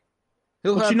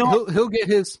 He'll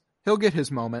get his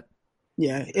moment.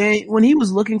 Yeah, and when he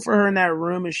was looking for her in that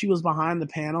room and she was behind the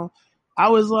panel, I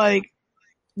was like,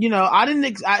 I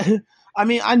didn't.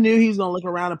 I knew he was gonna look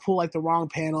around and pull the wrong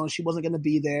panel and she wasn't gonna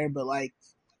be there, but I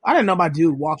didn't know my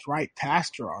dude walked right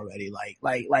past her already.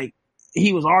 Like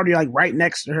he was already right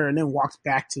next to her and then walked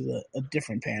back to a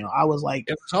different panel. I was like,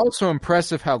 it was also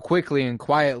impressive how quickly and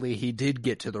quietly he did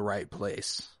get to the right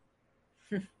place.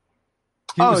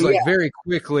 He was very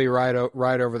quickly right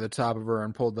over the top of her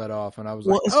and pulled that off, and I was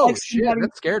shit,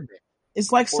 that scared me.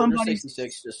 It's like Order somebody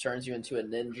 66 just turns you into a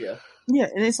ninja. Yeah,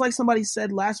 and it's like somebody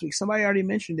said last week. Somebody already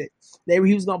mentioned it. That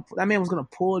man was gonna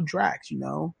pull a Drax.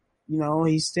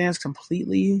 He stands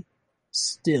completely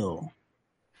still.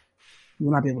 You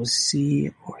will not be able to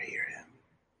see or hear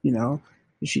him.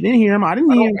 If she didn't hear him, I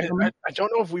didn't hear him. I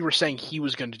don't know if we were saying he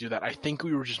was going to do that. I think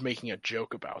we were just making a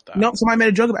joke about that. No, somebody made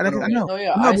a joke about it. I know. Oh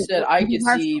yeah, I said I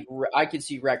could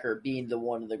see Wrecker being the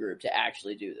one in the group to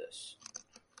actually do this.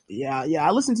 Yeah. I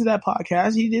listened to that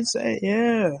podcast. He did say,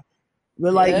 yeah,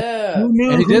 but who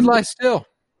knew? And he did lie still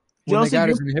when Joseph, they got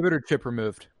his inhibitor chip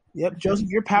removed. Yep, Joseph,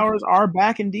 your powers are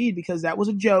back indeed because that was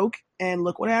a joke, and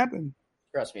look what happened.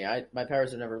 Trust me, my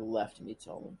powers have never left me.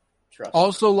 Told trust.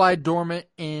 Also, lie dormant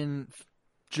in.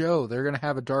 Joe, they're going to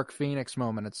have a Dark Phoenix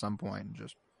moment at some point and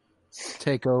just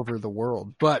take over the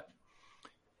world. But,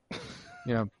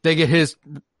 they get his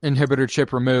inhibitor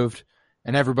chip removed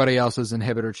and everybody else's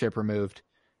inhibitor chip removed.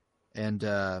 And,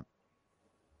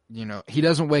 he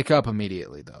doesn't wake up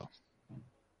immediately, though.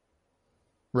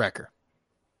 Wrecker.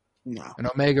 No. And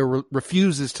Omega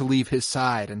refuses to leave his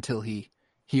side until he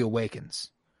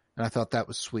awakens. And I thought that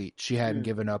was sweet. She hadn't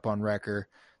given up on Wrecker.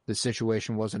 The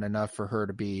situation wasn't enough for her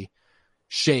to be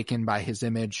shaken by his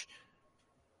image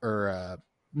or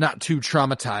not too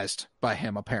traumatized by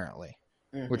him, apparently,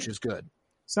 which is good.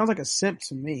 Sounds like a simp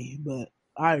to me, but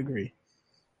I agree.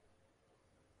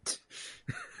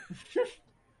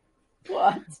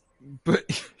 What? But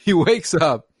he wakes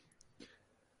up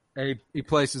and he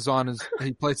places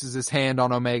his hand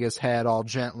on Omega's head all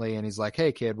gently, and he's like,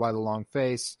 "Hey kid, why the long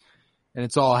face?" And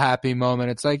it's all a happy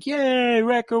moment. It's like, "Yay,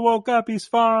 Wrecker woke up, he's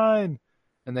fine."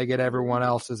 And they get everyone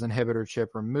else's inhibitor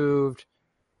chip removed.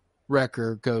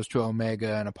 Wrecker goes to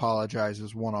Omega and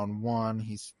apologizes one-on-one.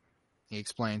 He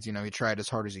explains, he tried as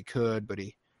hard as he could, but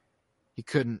he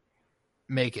couldn't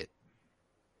make it.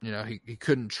 He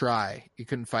couldn't try. He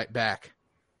couldn't fight back.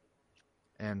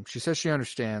 And she says she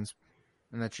understands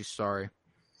and that she's sorry.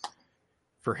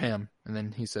 for him. And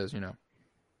then he says,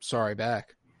 sorry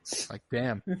back. Like,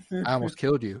 damn, I almost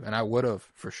killed you, and I would have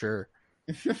for sure.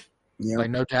 Yeah.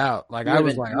 Like, no doubt. Like, You I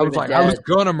would've was been I was dead.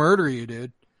 gonna murder you,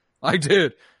 dude. Like,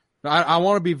 dude, I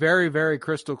want to be very, very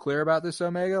crystal clear about this,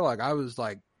 Omega. Like, I was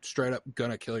like straight up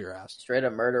gonna kill your ass. Straight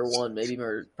up murder 1,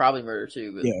 probably murder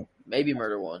 2, but Yeah. maybe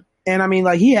murder 1. And I mean,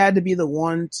 like, he had to be the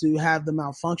one to have the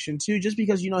malfunction too, just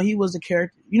because, he was a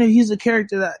character, he's a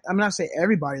character that I'm not saying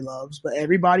everybody loves, but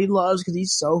everybody loves because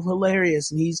he's so hilarious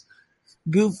and he's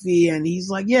goofy and he's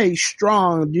like, yeah, he's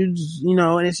strong, dude,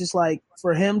 and it's just like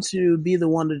for him to be the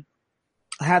one to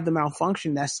have the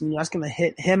malfunction, that's going to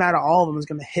hit him out of all of them is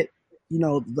going to hit,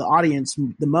 the audience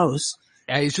the most.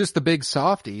 Yeah, he's just the big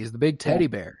softy. He's the big teddy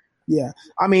bear. Yeah.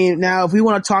 I mean, now if we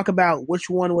want to talk about which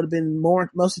one would have been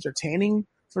most entertaining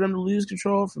for them to lose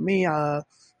control, for me,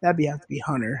 that'd have to be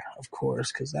Hunter, of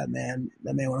course, because that man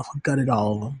would have gutted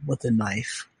all of them with a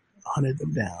knife, hunted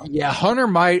them down. Yeah, Hunter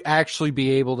might actually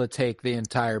be able to take the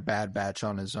entire Bad Batch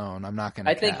on his own. I'm not going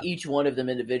to I think each one of them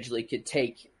individually could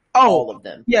take all of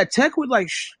them. Yeah, Tech would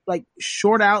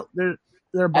short out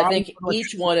their body. I think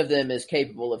each one of them is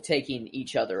capable of taking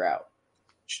each other out.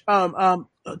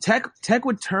 Tech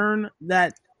would turn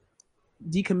that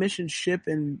decommissioned ship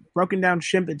and broken down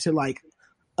ship into like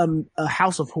a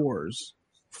house of horrors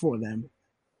for them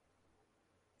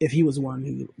if he was the one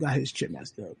who got his chip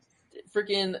messed up.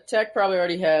 Freaking Tech probably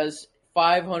already has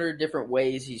 500 different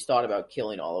ways he's thought about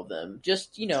killing all of them.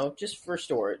 Just for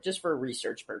storage, just for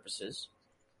research purposes.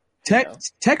 Tech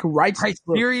writes. I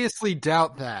seriously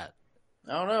doubt that.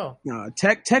 I don't know. No,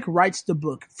 Tech writes the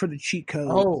book for the cheat code.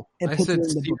 Oh, and I puts said it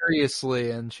in the book. seriously,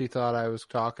 and she thought I was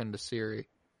talking to Siri.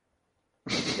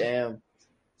 Damn.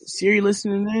 Siri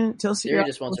listening in? Tell Siri. Siri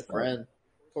just wants a friend.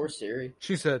 Poor Siri.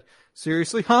 She said,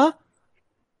 seriously, huh?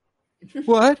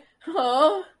 What?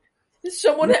 Huh? Is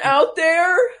someone out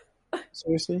there?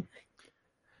 Seriously?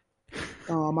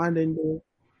 Oh, mine didn't do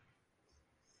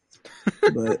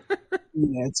it. But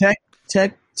yeah,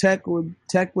 Tech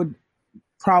would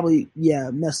probably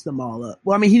mess them all up.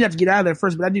 Well, I mean, he'd have to get out of there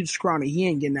first, but that dude's scrawny. He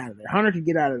ain't getting out of there. Hunter could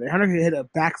get out of there. Hunter could hit a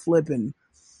backflip and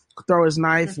throw his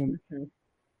knife and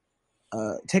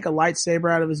take a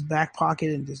lightsaber out of his back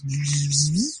pocket and just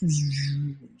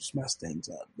mess things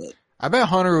up. But I bet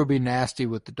Hunter would be nasty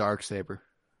with the Darksaber.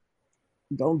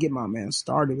 don't get my man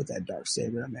started with that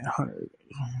Darksaber. Man, Hunter.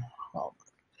 Oh.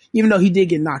 Even though he did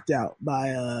get knocked out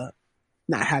by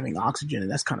not having oxygen,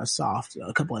 and that's kind of soft.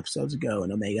 A couple episodes ago,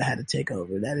 and Omega had to take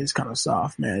over. That is kind of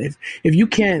soft, man. If you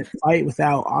can't fight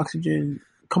without oxygen,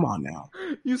 come on now.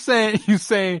 You saying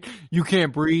you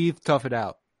can't breathe? Tough it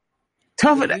out.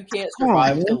 Tough If it. you can't Come on,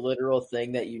 survive the man. literal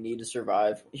thing that you need to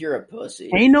survive, you're a pussy.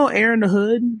 Ain't no air in the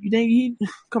hood. You think he?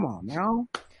 Come on now.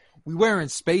 We wearing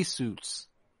spacesuits.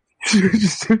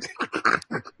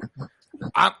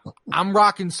 I'm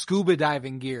rocking scuba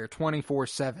diving gear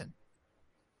 24/7.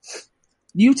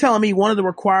 You telling me one of the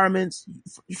requirements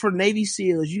for Navy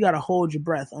SEALs, you got to hold your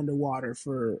breath underwater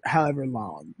for however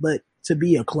long. But to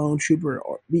be a clone trooper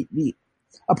or be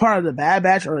a part of the Bad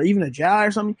Batch or even a Jedi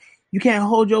or something, you can't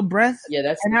hold your breath. Yeah,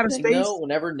 that's and the out of thing, space. though.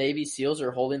 Whenever Navy SEALs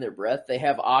are holding their breath, they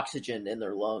have oxygen in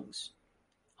their lungs.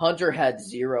 Hunter had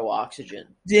 0 oxygen.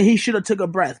 Yeah, he should have took a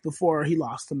breath before he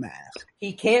lost the mask.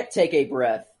 He can't take a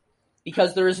breath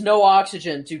because there is no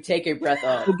oxygen to take a breath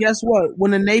of. But guess what? When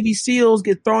the Navy SEAls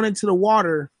get thrown into the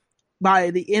water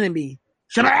by the enemy,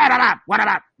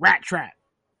 rat trap.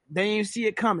 They didn't see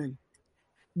it coming.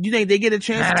 You think they get a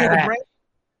chance to take a breath?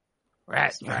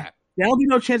 Rat trap. There'll be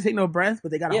no chance to take no breath,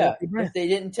 but they got to Yeah, hold their breath.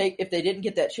 if they didn't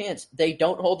get that chance, they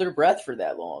don't hold their breath for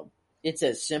that long. It's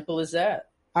as simple as that.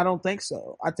 I don't think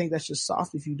so. I think that's just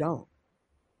soft if you don't.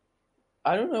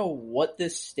 I don't know what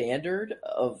this standard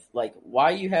of, like,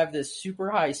 why you have this super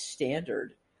high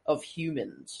standard of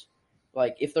humans,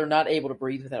 like, if they're not able to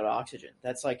breathe without oxygen.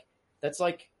 That's like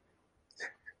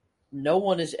no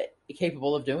one is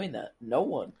capable of doing that. No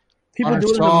one. People Hunter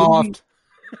do it in the movie. soft.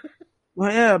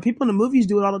 Well, yeah, people in the movies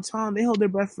do it all the time. They hold their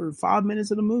breath for 5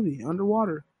 minutes of the movie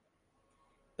underwater.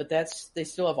 But they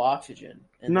still have oxygen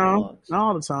in their No, lungs. not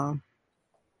all the time.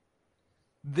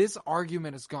 This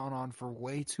argument has gone on for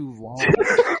way too long.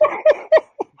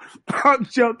 I'm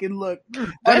joking. Look,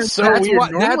 That's so That's weird. why,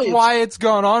 Normally that's why it's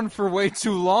gone on for way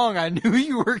too long. I knew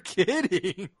you were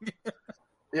kidding.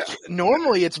 Yeah,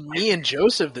 normally it's me and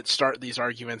Joseph that start these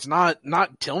arguments, not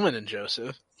Tillman and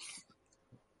Joseph.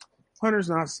 Hunter's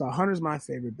not so. Hunter's my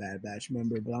favorite Bad Batch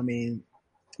member, but I mean,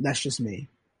 that's just me.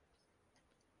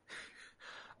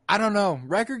 I don't know.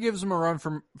 Wrecker gives him a run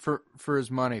for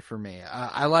his money for me.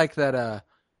 I like that.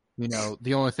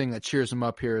 The only thing that cheers him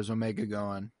up here is Omega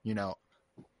going,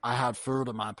 I had food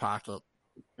in my pocket.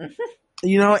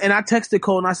 You know, and I texted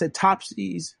Cole and I said,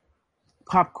 Topsy's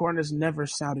popcorn has never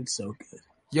sounded so good.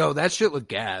 Yo, that shit looked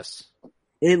gas.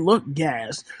 It looked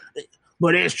gas,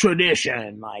 but it's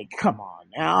tradition. Like, come on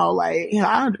now. Like,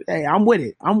 hey, I'm with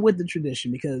it. I'm with the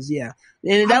tradition because, yeah.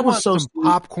 And that was so sweet.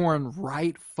 Popcorn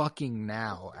right fucking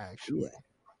now, actually.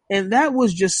 Yeah. And that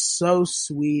was just so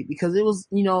sweet because it was,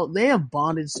 you know, they have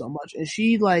bonded so much. And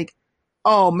she, like,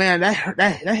 oh man,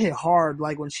 that hit hard.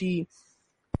 Like, when she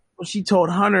told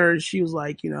Hunter, she was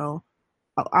like, you know,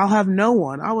 I'll have no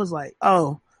one. I was like,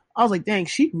 dang,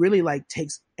 she really like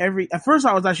takes at first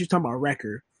I was thought she was talking about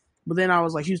Wrecker, but then I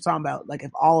was like, she was talking about like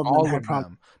if all of them had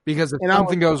problems. Because if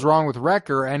something goes wrong with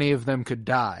Wrecker, any of them could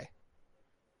die.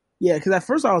 Yeah, because at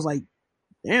first I was like,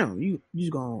 damn, you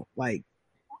just gonna like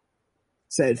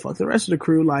said fuck the rest of the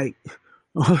crew. Like,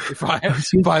 if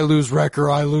I lose Wrecker,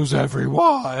 I lose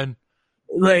everyone.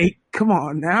 Like, come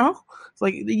on now. It's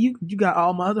like you got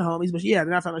all my other homies, but yeah,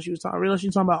 then I found out she was talking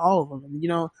about all of them. And, you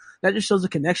know, that just shows the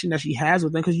connection that she has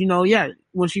with them. Because, you know, yeah,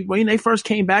 when they first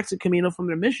came back to Kamino from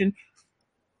their mission,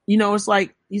 you know, it's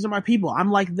like, these are my people.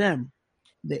 I'm like them.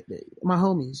 They my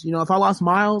homies. You know, if I lost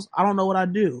Miles, I don't know what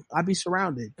I'd do. I'd be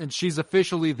surrounded. And she's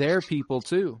officially their people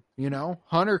too. You know,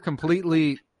 Hunter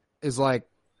completely is like,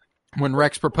 when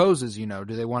Rex proposes, you know,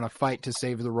 do they want to fight to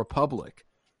save the Republic?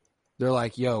 They're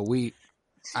like, yo,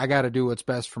 I got to do what's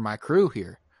best for my crew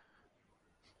here.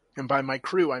 And by my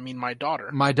crew, I mean my daughter.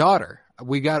 My daughter.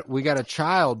 We got a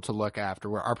child to look after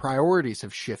where our priorities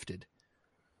have shifted,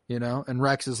 you know? And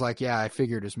Rex is like, yeah, I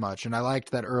figured as much. And I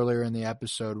liked that earlier in the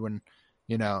episode when,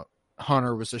 you know,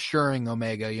 Hunter was assuring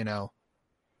Omega, you know,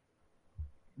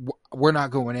 we're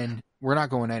not going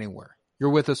anywhere. You're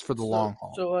with us for the long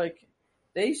haul. So like,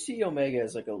 they see Omega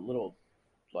as like a little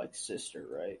like sister,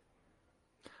 right?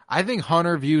 I think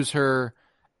Hunter views her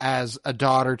as a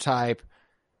daughter type.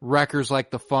 Wrecker's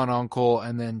like the fun uncle,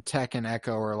 and then Tech and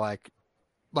Echo are like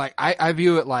I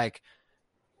view it like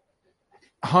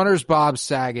Hunter's Bob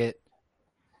Saget,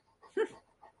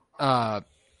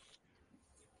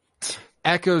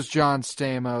 Echo's John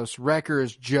Stamos, Wrecker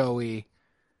is Joey,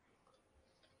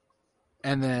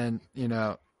 and then, you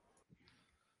know,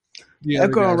 the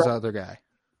other guy.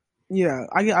 Yeah,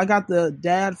 I got the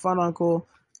dad, fun uncle.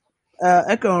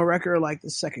 Echo and Wrecker are like the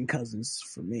second cousins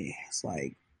for me. It's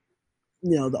like,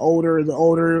 you know, the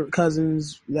older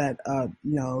cousins that,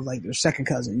 you know, like their second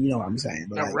cousin, you know what I'm saying.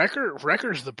 But now, like,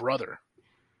 Wrecker's the brother.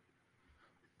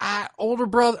 Older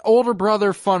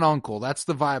brother, fun uncle. That's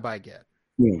the vibe I get.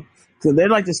 Yeah. So they're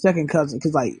like the second cousin.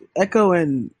 Cause like Echo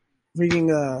and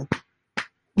freaking,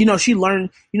 you know, she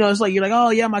learned, you know, it's like, you're like, oh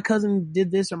yeah, my cousin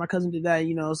did this or my cousin did that.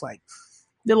 You know, it's like,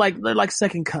 they're like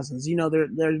second cousins. You know,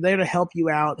 they're there to help you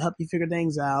out, help you figure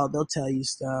things out. They'll tell you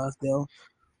stuff.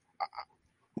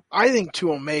 I think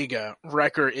to Omega,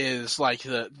 Wrecker is like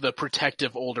the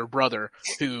protective older brother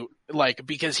who, like,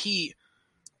 because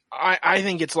I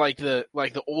think it's like the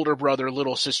older brother,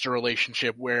 little sister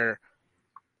relationship where,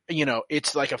 you know,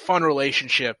 it's like a fun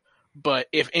relationship, but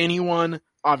if anyone,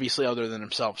 obviously other than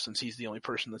himself, since he's the only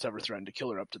person that's ever threatened to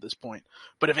kill her up to this point,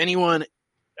 but if anyone,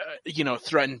 you know,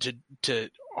 threatened to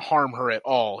harm her at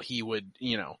all, he would,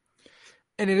 you know,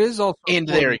 and it is also end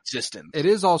their existence. It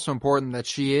is also important that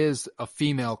she is a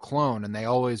female clone, and they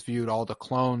always viewed all the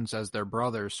clones as their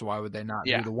brothers, so why would they not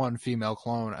view the one female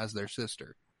clone as their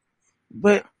sister?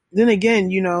 But then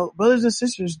again, you know, brothers and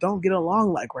sisters don't get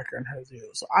along like Wrecker and her do.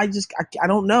 So I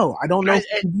don't know. I don't know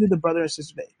if you do the brother and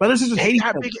sister. Brothers and sisters hate each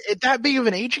other. That big of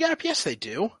an age gap? Yes, they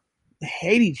do. They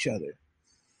hate each other.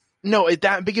 No, at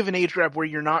that big of an age gap where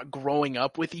you're not growing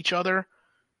up with each other,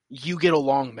 you get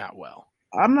along that well.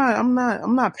 I'm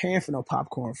not paying for no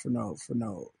popcorn for no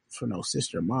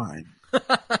sister of mine.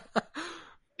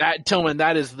 That Tillman,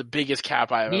 that is the biggest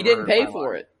cap I have. He didn't pay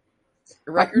for it.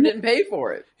 Wrecker didn't pay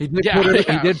for it. He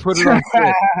did put it on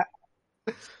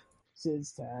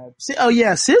Sid's tab. Oh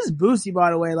yeah, Sid's boosty,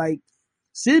 by the way. Like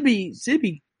Sid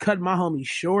be cutting my homie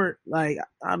short. Like,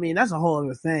 I mean, that's a whole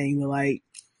other thing. But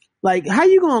like, how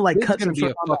you gonna like cut? It's gonna be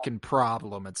a fucking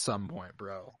problem at some point,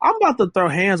 bro. I'm about to throw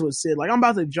hands with Sid. Like, I'm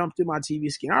about to jump through my TV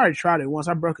screen. I already tried it once.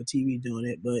 I broke a TV doing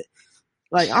it, but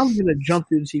like, I'm gonna jump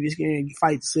through the TV screen and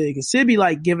fight Sid. Cause Sid be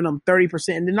like giving them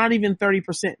 30%, and they're not even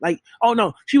 30%. Like, oh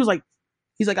no, she was like,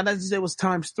 he's like, I thought it was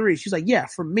 ×3. She's like, yeah,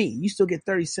 for me, you still get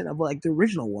 30% of like the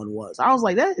original one was. I was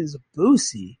like, that is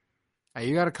boozy. Hey,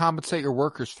 you got to compensate your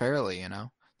workers fairly. You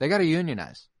know, they got to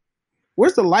unionize.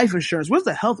 Where's the life insurance? Where's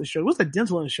the health insurance? Where's the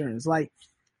dental insurance? Like,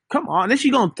 come on. Then she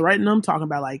gonna threaten them, talking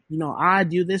about like, you know, I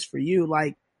do this for you.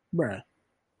 Like, bruh.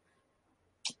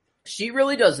 She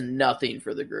really does nothing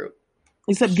for the group.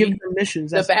 Except giving them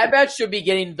missions. The Bad Batch should be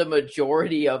getting the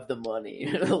majority of the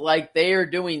money. Like, they are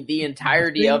doing the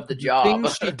entirety of the job. The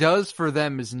thing she does for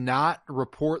them is not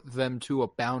report them to a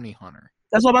bounty hunter.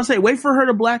 That's what I'm saying. Wait for her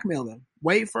to blackmail them.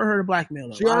 Wait for her to blackmail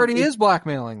them. She already is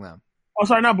blackmailing them. Oh,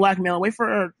 sorry, not blackmailing. Wait for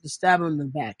her to stab them in the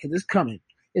back, because it's coming.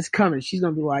 It's coming. She's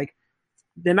going to be like,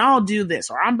 then I'll do this,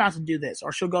 or I'm about to do this.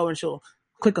 Or she'll go and she'll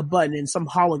click a button and some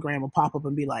hologram will pop up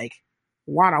and be like,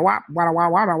 wada wap, wada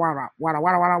wada wada wada wada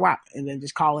wada wada wap, and then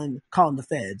just call in the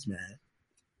feds, man.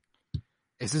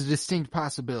 It's a distinct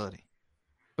possibility.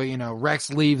 But,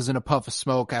 Rex leaves in a puff of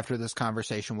smoke after this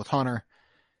conversation with Hunter.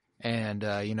 And,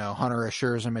 Hunter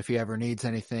assures him if he ever needs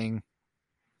anything,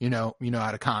 you know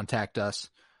how to contact us.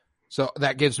 So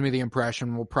that gives me the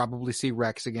impression we'll probably see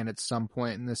Rex again at some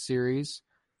point in this series.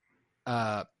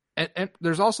 And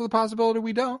there's also the possibility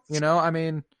we don't,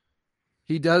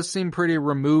 he does seem pretty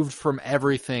removed from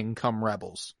everything come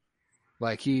Rebels.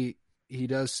 Like he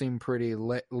does seem pretty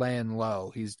laying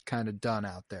low. He's kind of done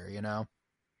out there,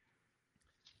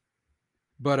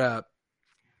 But,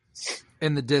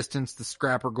 in the distance, the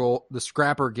Scrapper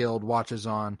Guild watches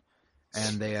on,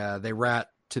 and they rat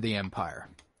to the Empire.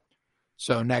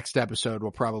 So next episode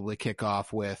will probably kick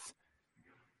off with,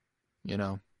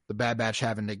 the Bad Batch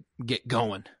having to get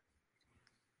going,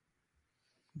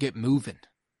 get moving.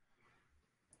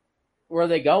 Where are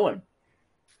they going?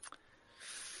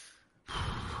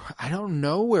 I don't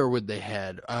know. Where would they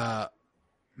head?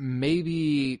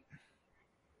 Maybe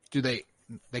they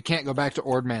can't go back to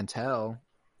Ord Mantell,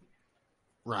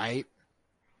 right?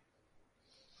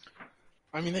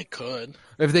 I mean, they could.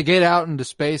 If they get out into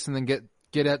space and then get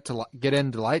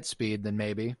into light speed, then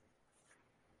maybe.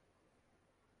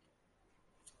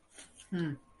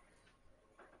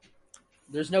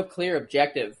 There's no clear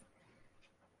objective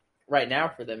right now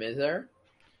for them, is there?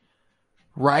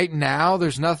 Right now,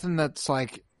 there's nothing that's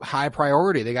like high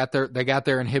priority. They got their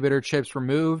inhibitor chips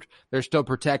removed. They're still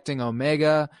protecting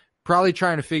Omega. Probably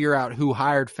trying to figure out who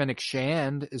hired Fennec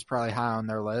Shand is probably high on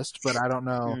their list, but I don't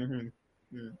know.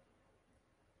 Mm-hmm.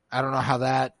 I don't know how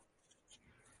that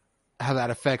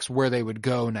affects where they would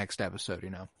go next episode.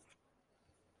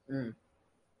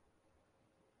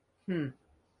 It's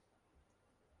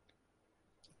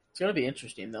gonna be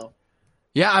interesting though.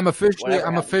 Yeah, I'm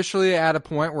officially at a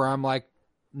point where I'm like,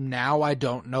 now I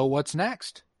don't know what's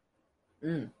next.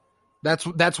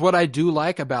 That's what I do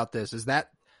like about this, is that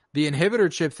the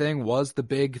inhibitor chip thing was the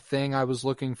big thing I was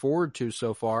looking forward to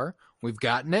so far. We've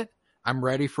gotten it. I'm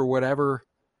ready for whatever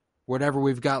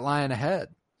we've got lying ahead.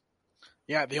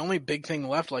 Yeah, the only big thing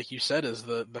left, like you said, is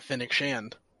the Fennec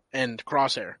Shand and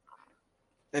Crosshair.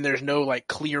 And there's no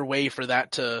clear way for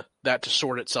that to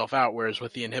sort itself out, whereas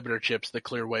with the inhibitor chips, the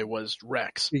clear way was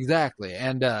Rex. Exactly.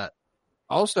 And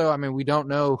also, I mean, we don't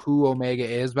know who Omega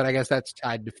is, but I guess that's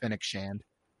tied to Fennec Shand.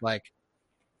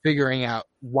 Figuring out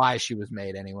why she was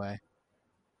made anyway.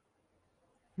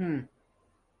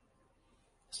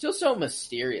 Still so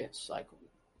mysterious.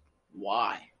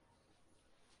 Why?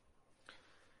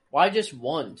 Why just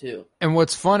one, too? And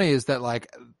what's funny is that,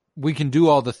 we can do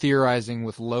all the theorizing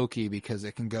with Loki because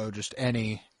it can go just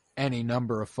any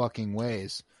number of fucking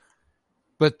ways.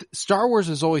 But Star Wars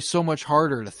is always so much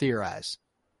harder to theorize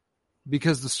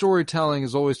because the storytelling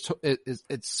is always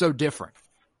it's so different.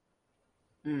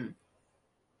 And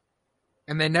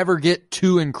they never get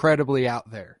too incredibly out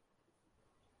there.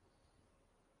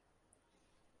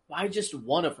 Why just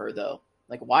one of her, though?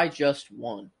 Why just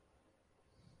one?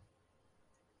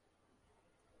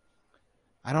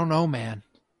 I don't know, man.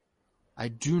 I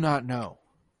do not know.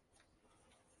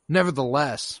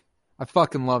 Nevertheless, I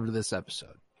fucking loved this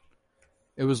episode.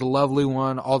 It was a lovely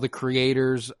one. All the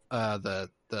creators, the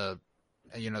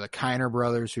Kiner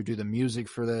brothers who do the music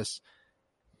for this,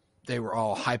 they were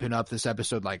all hyping up this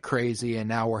episode like crazy, and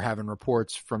now we're having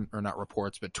tweets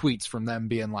from them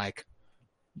being like,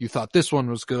 you thought this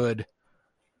one was good,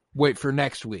 wait for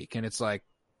next week. And it's like,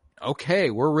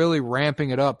 okay, we're really ramping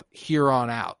it up here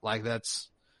on out. That's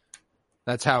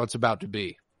how it's about to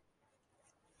be.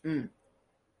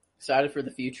 Excited for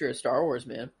the future of Star Wars,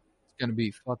 man. It's going to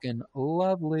be fucking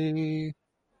lovely.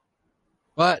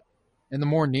 But in the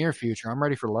more near future, I'm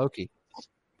ready for Loki.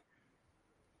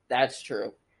 That's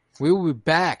true. We will be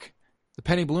back. The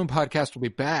Penny Bloom podcast will be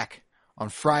back on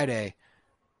Friday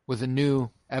with a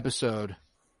new episode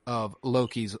of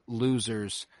Loki's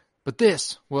Losers. But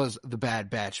this was the Bad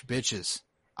Batch Bitches.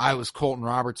 I was Colton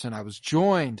Robertson. I was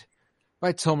joined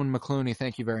by Tillman McClooney.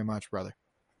 Thank you very much, brother.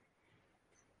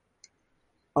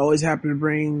 Always happy to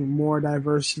bring more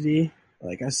diversity.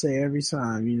 Like I say every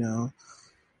time,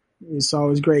 it's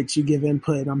always great to give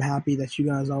input. I'm happy that you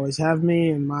guys always have me,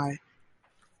 and my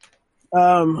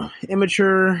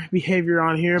immature behavior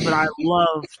on here, but I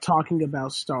love talking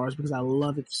about Star Wars because I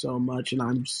love it so much, and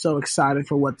I'm so excited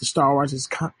for what the Star Wars is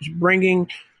bringing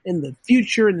in the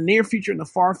future, in the near future, in the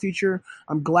far future.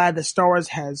 I'm glad that Star Wars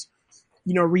has,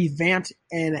 revamped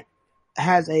and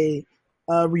has a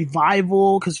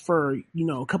revival, because for,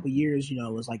 a couple years, it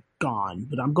was like gone.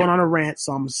 But I'm going on a rant,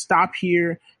 so I'm going to stop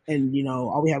here, and,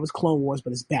 all we have is Clone Wars,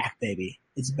 but it's back, baby.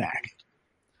 It's back.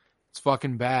 It's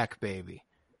fucking back, baby.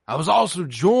 I was also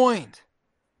joined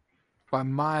by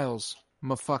Miles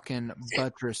motherfucking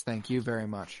Buttress. Thank you very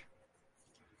much.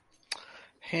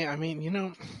 Hey, I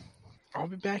mean, I'll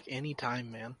be back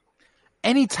anytime, man.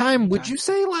 Anytime. Would you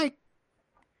say like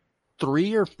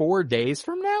 3 or 4 days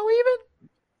from now even?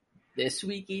 This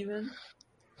week even?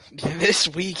 This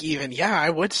week even. Yeah, I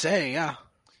would say, yeah.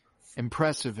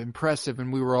 Impressive. And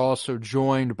we were also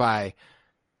joined by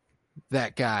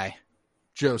that guy,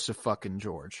 Joseph fucking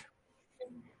George.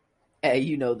 Hey,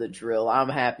 you know the drill. I'm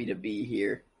happy to be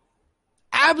here.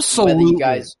 Absolutely. Whether you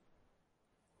guys...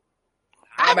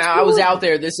 I was out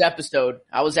there this episode.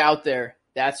 I was out there.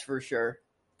 That's for sure.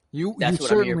 You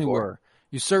certainly were.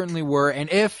 You certainly were. And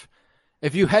if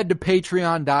you head to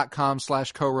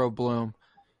patreon.com/CoroBloom,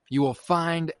 you will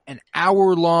find an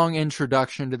hour-long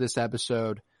introduction to this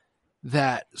episode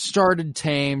that started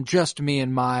tame, just me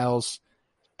and Miles,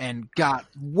 and got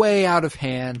way out of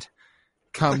hand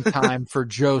come time for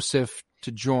Joseph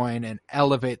to join and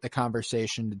elevate the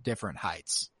conversation to different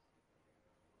heights.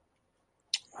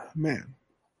 Man.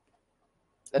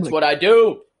 That's what I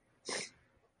do.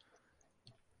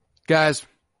 Guys,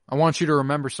 I want you to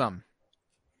remember something.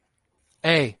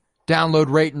 A, download,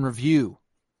 rate, and review.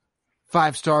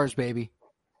 5 stars, baby.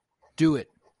 Do it.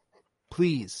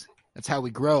 Please. That's how we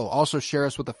grow. Also, share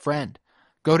us with a friend.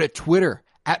 Go to Twitter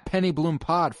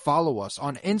 @PennyBloomPod. Follow us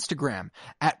on Instagram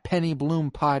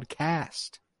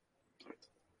 @PennyBloomPodcast.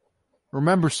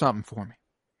 Remember something for me.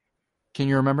 Can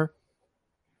you remember?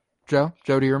 Joe?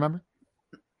 Joe, do you remember?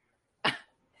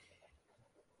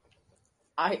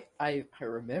 I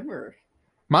remember.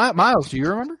 Miles, do you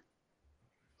remember?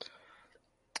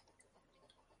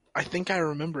 I think I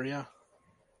remember, yeah.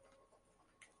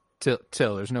 Till,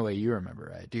 there's no way you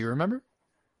remember, right? Do you remember?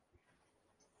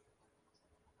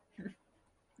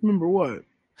 Remember what?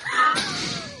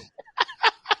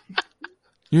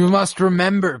 You must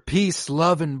remember peace,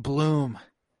 love, and bloom.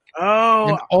 Oh.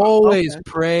 And always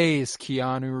praise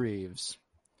Keanu Reeves.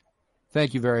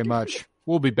 Thank you very much.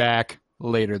 We'll be back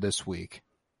later this week.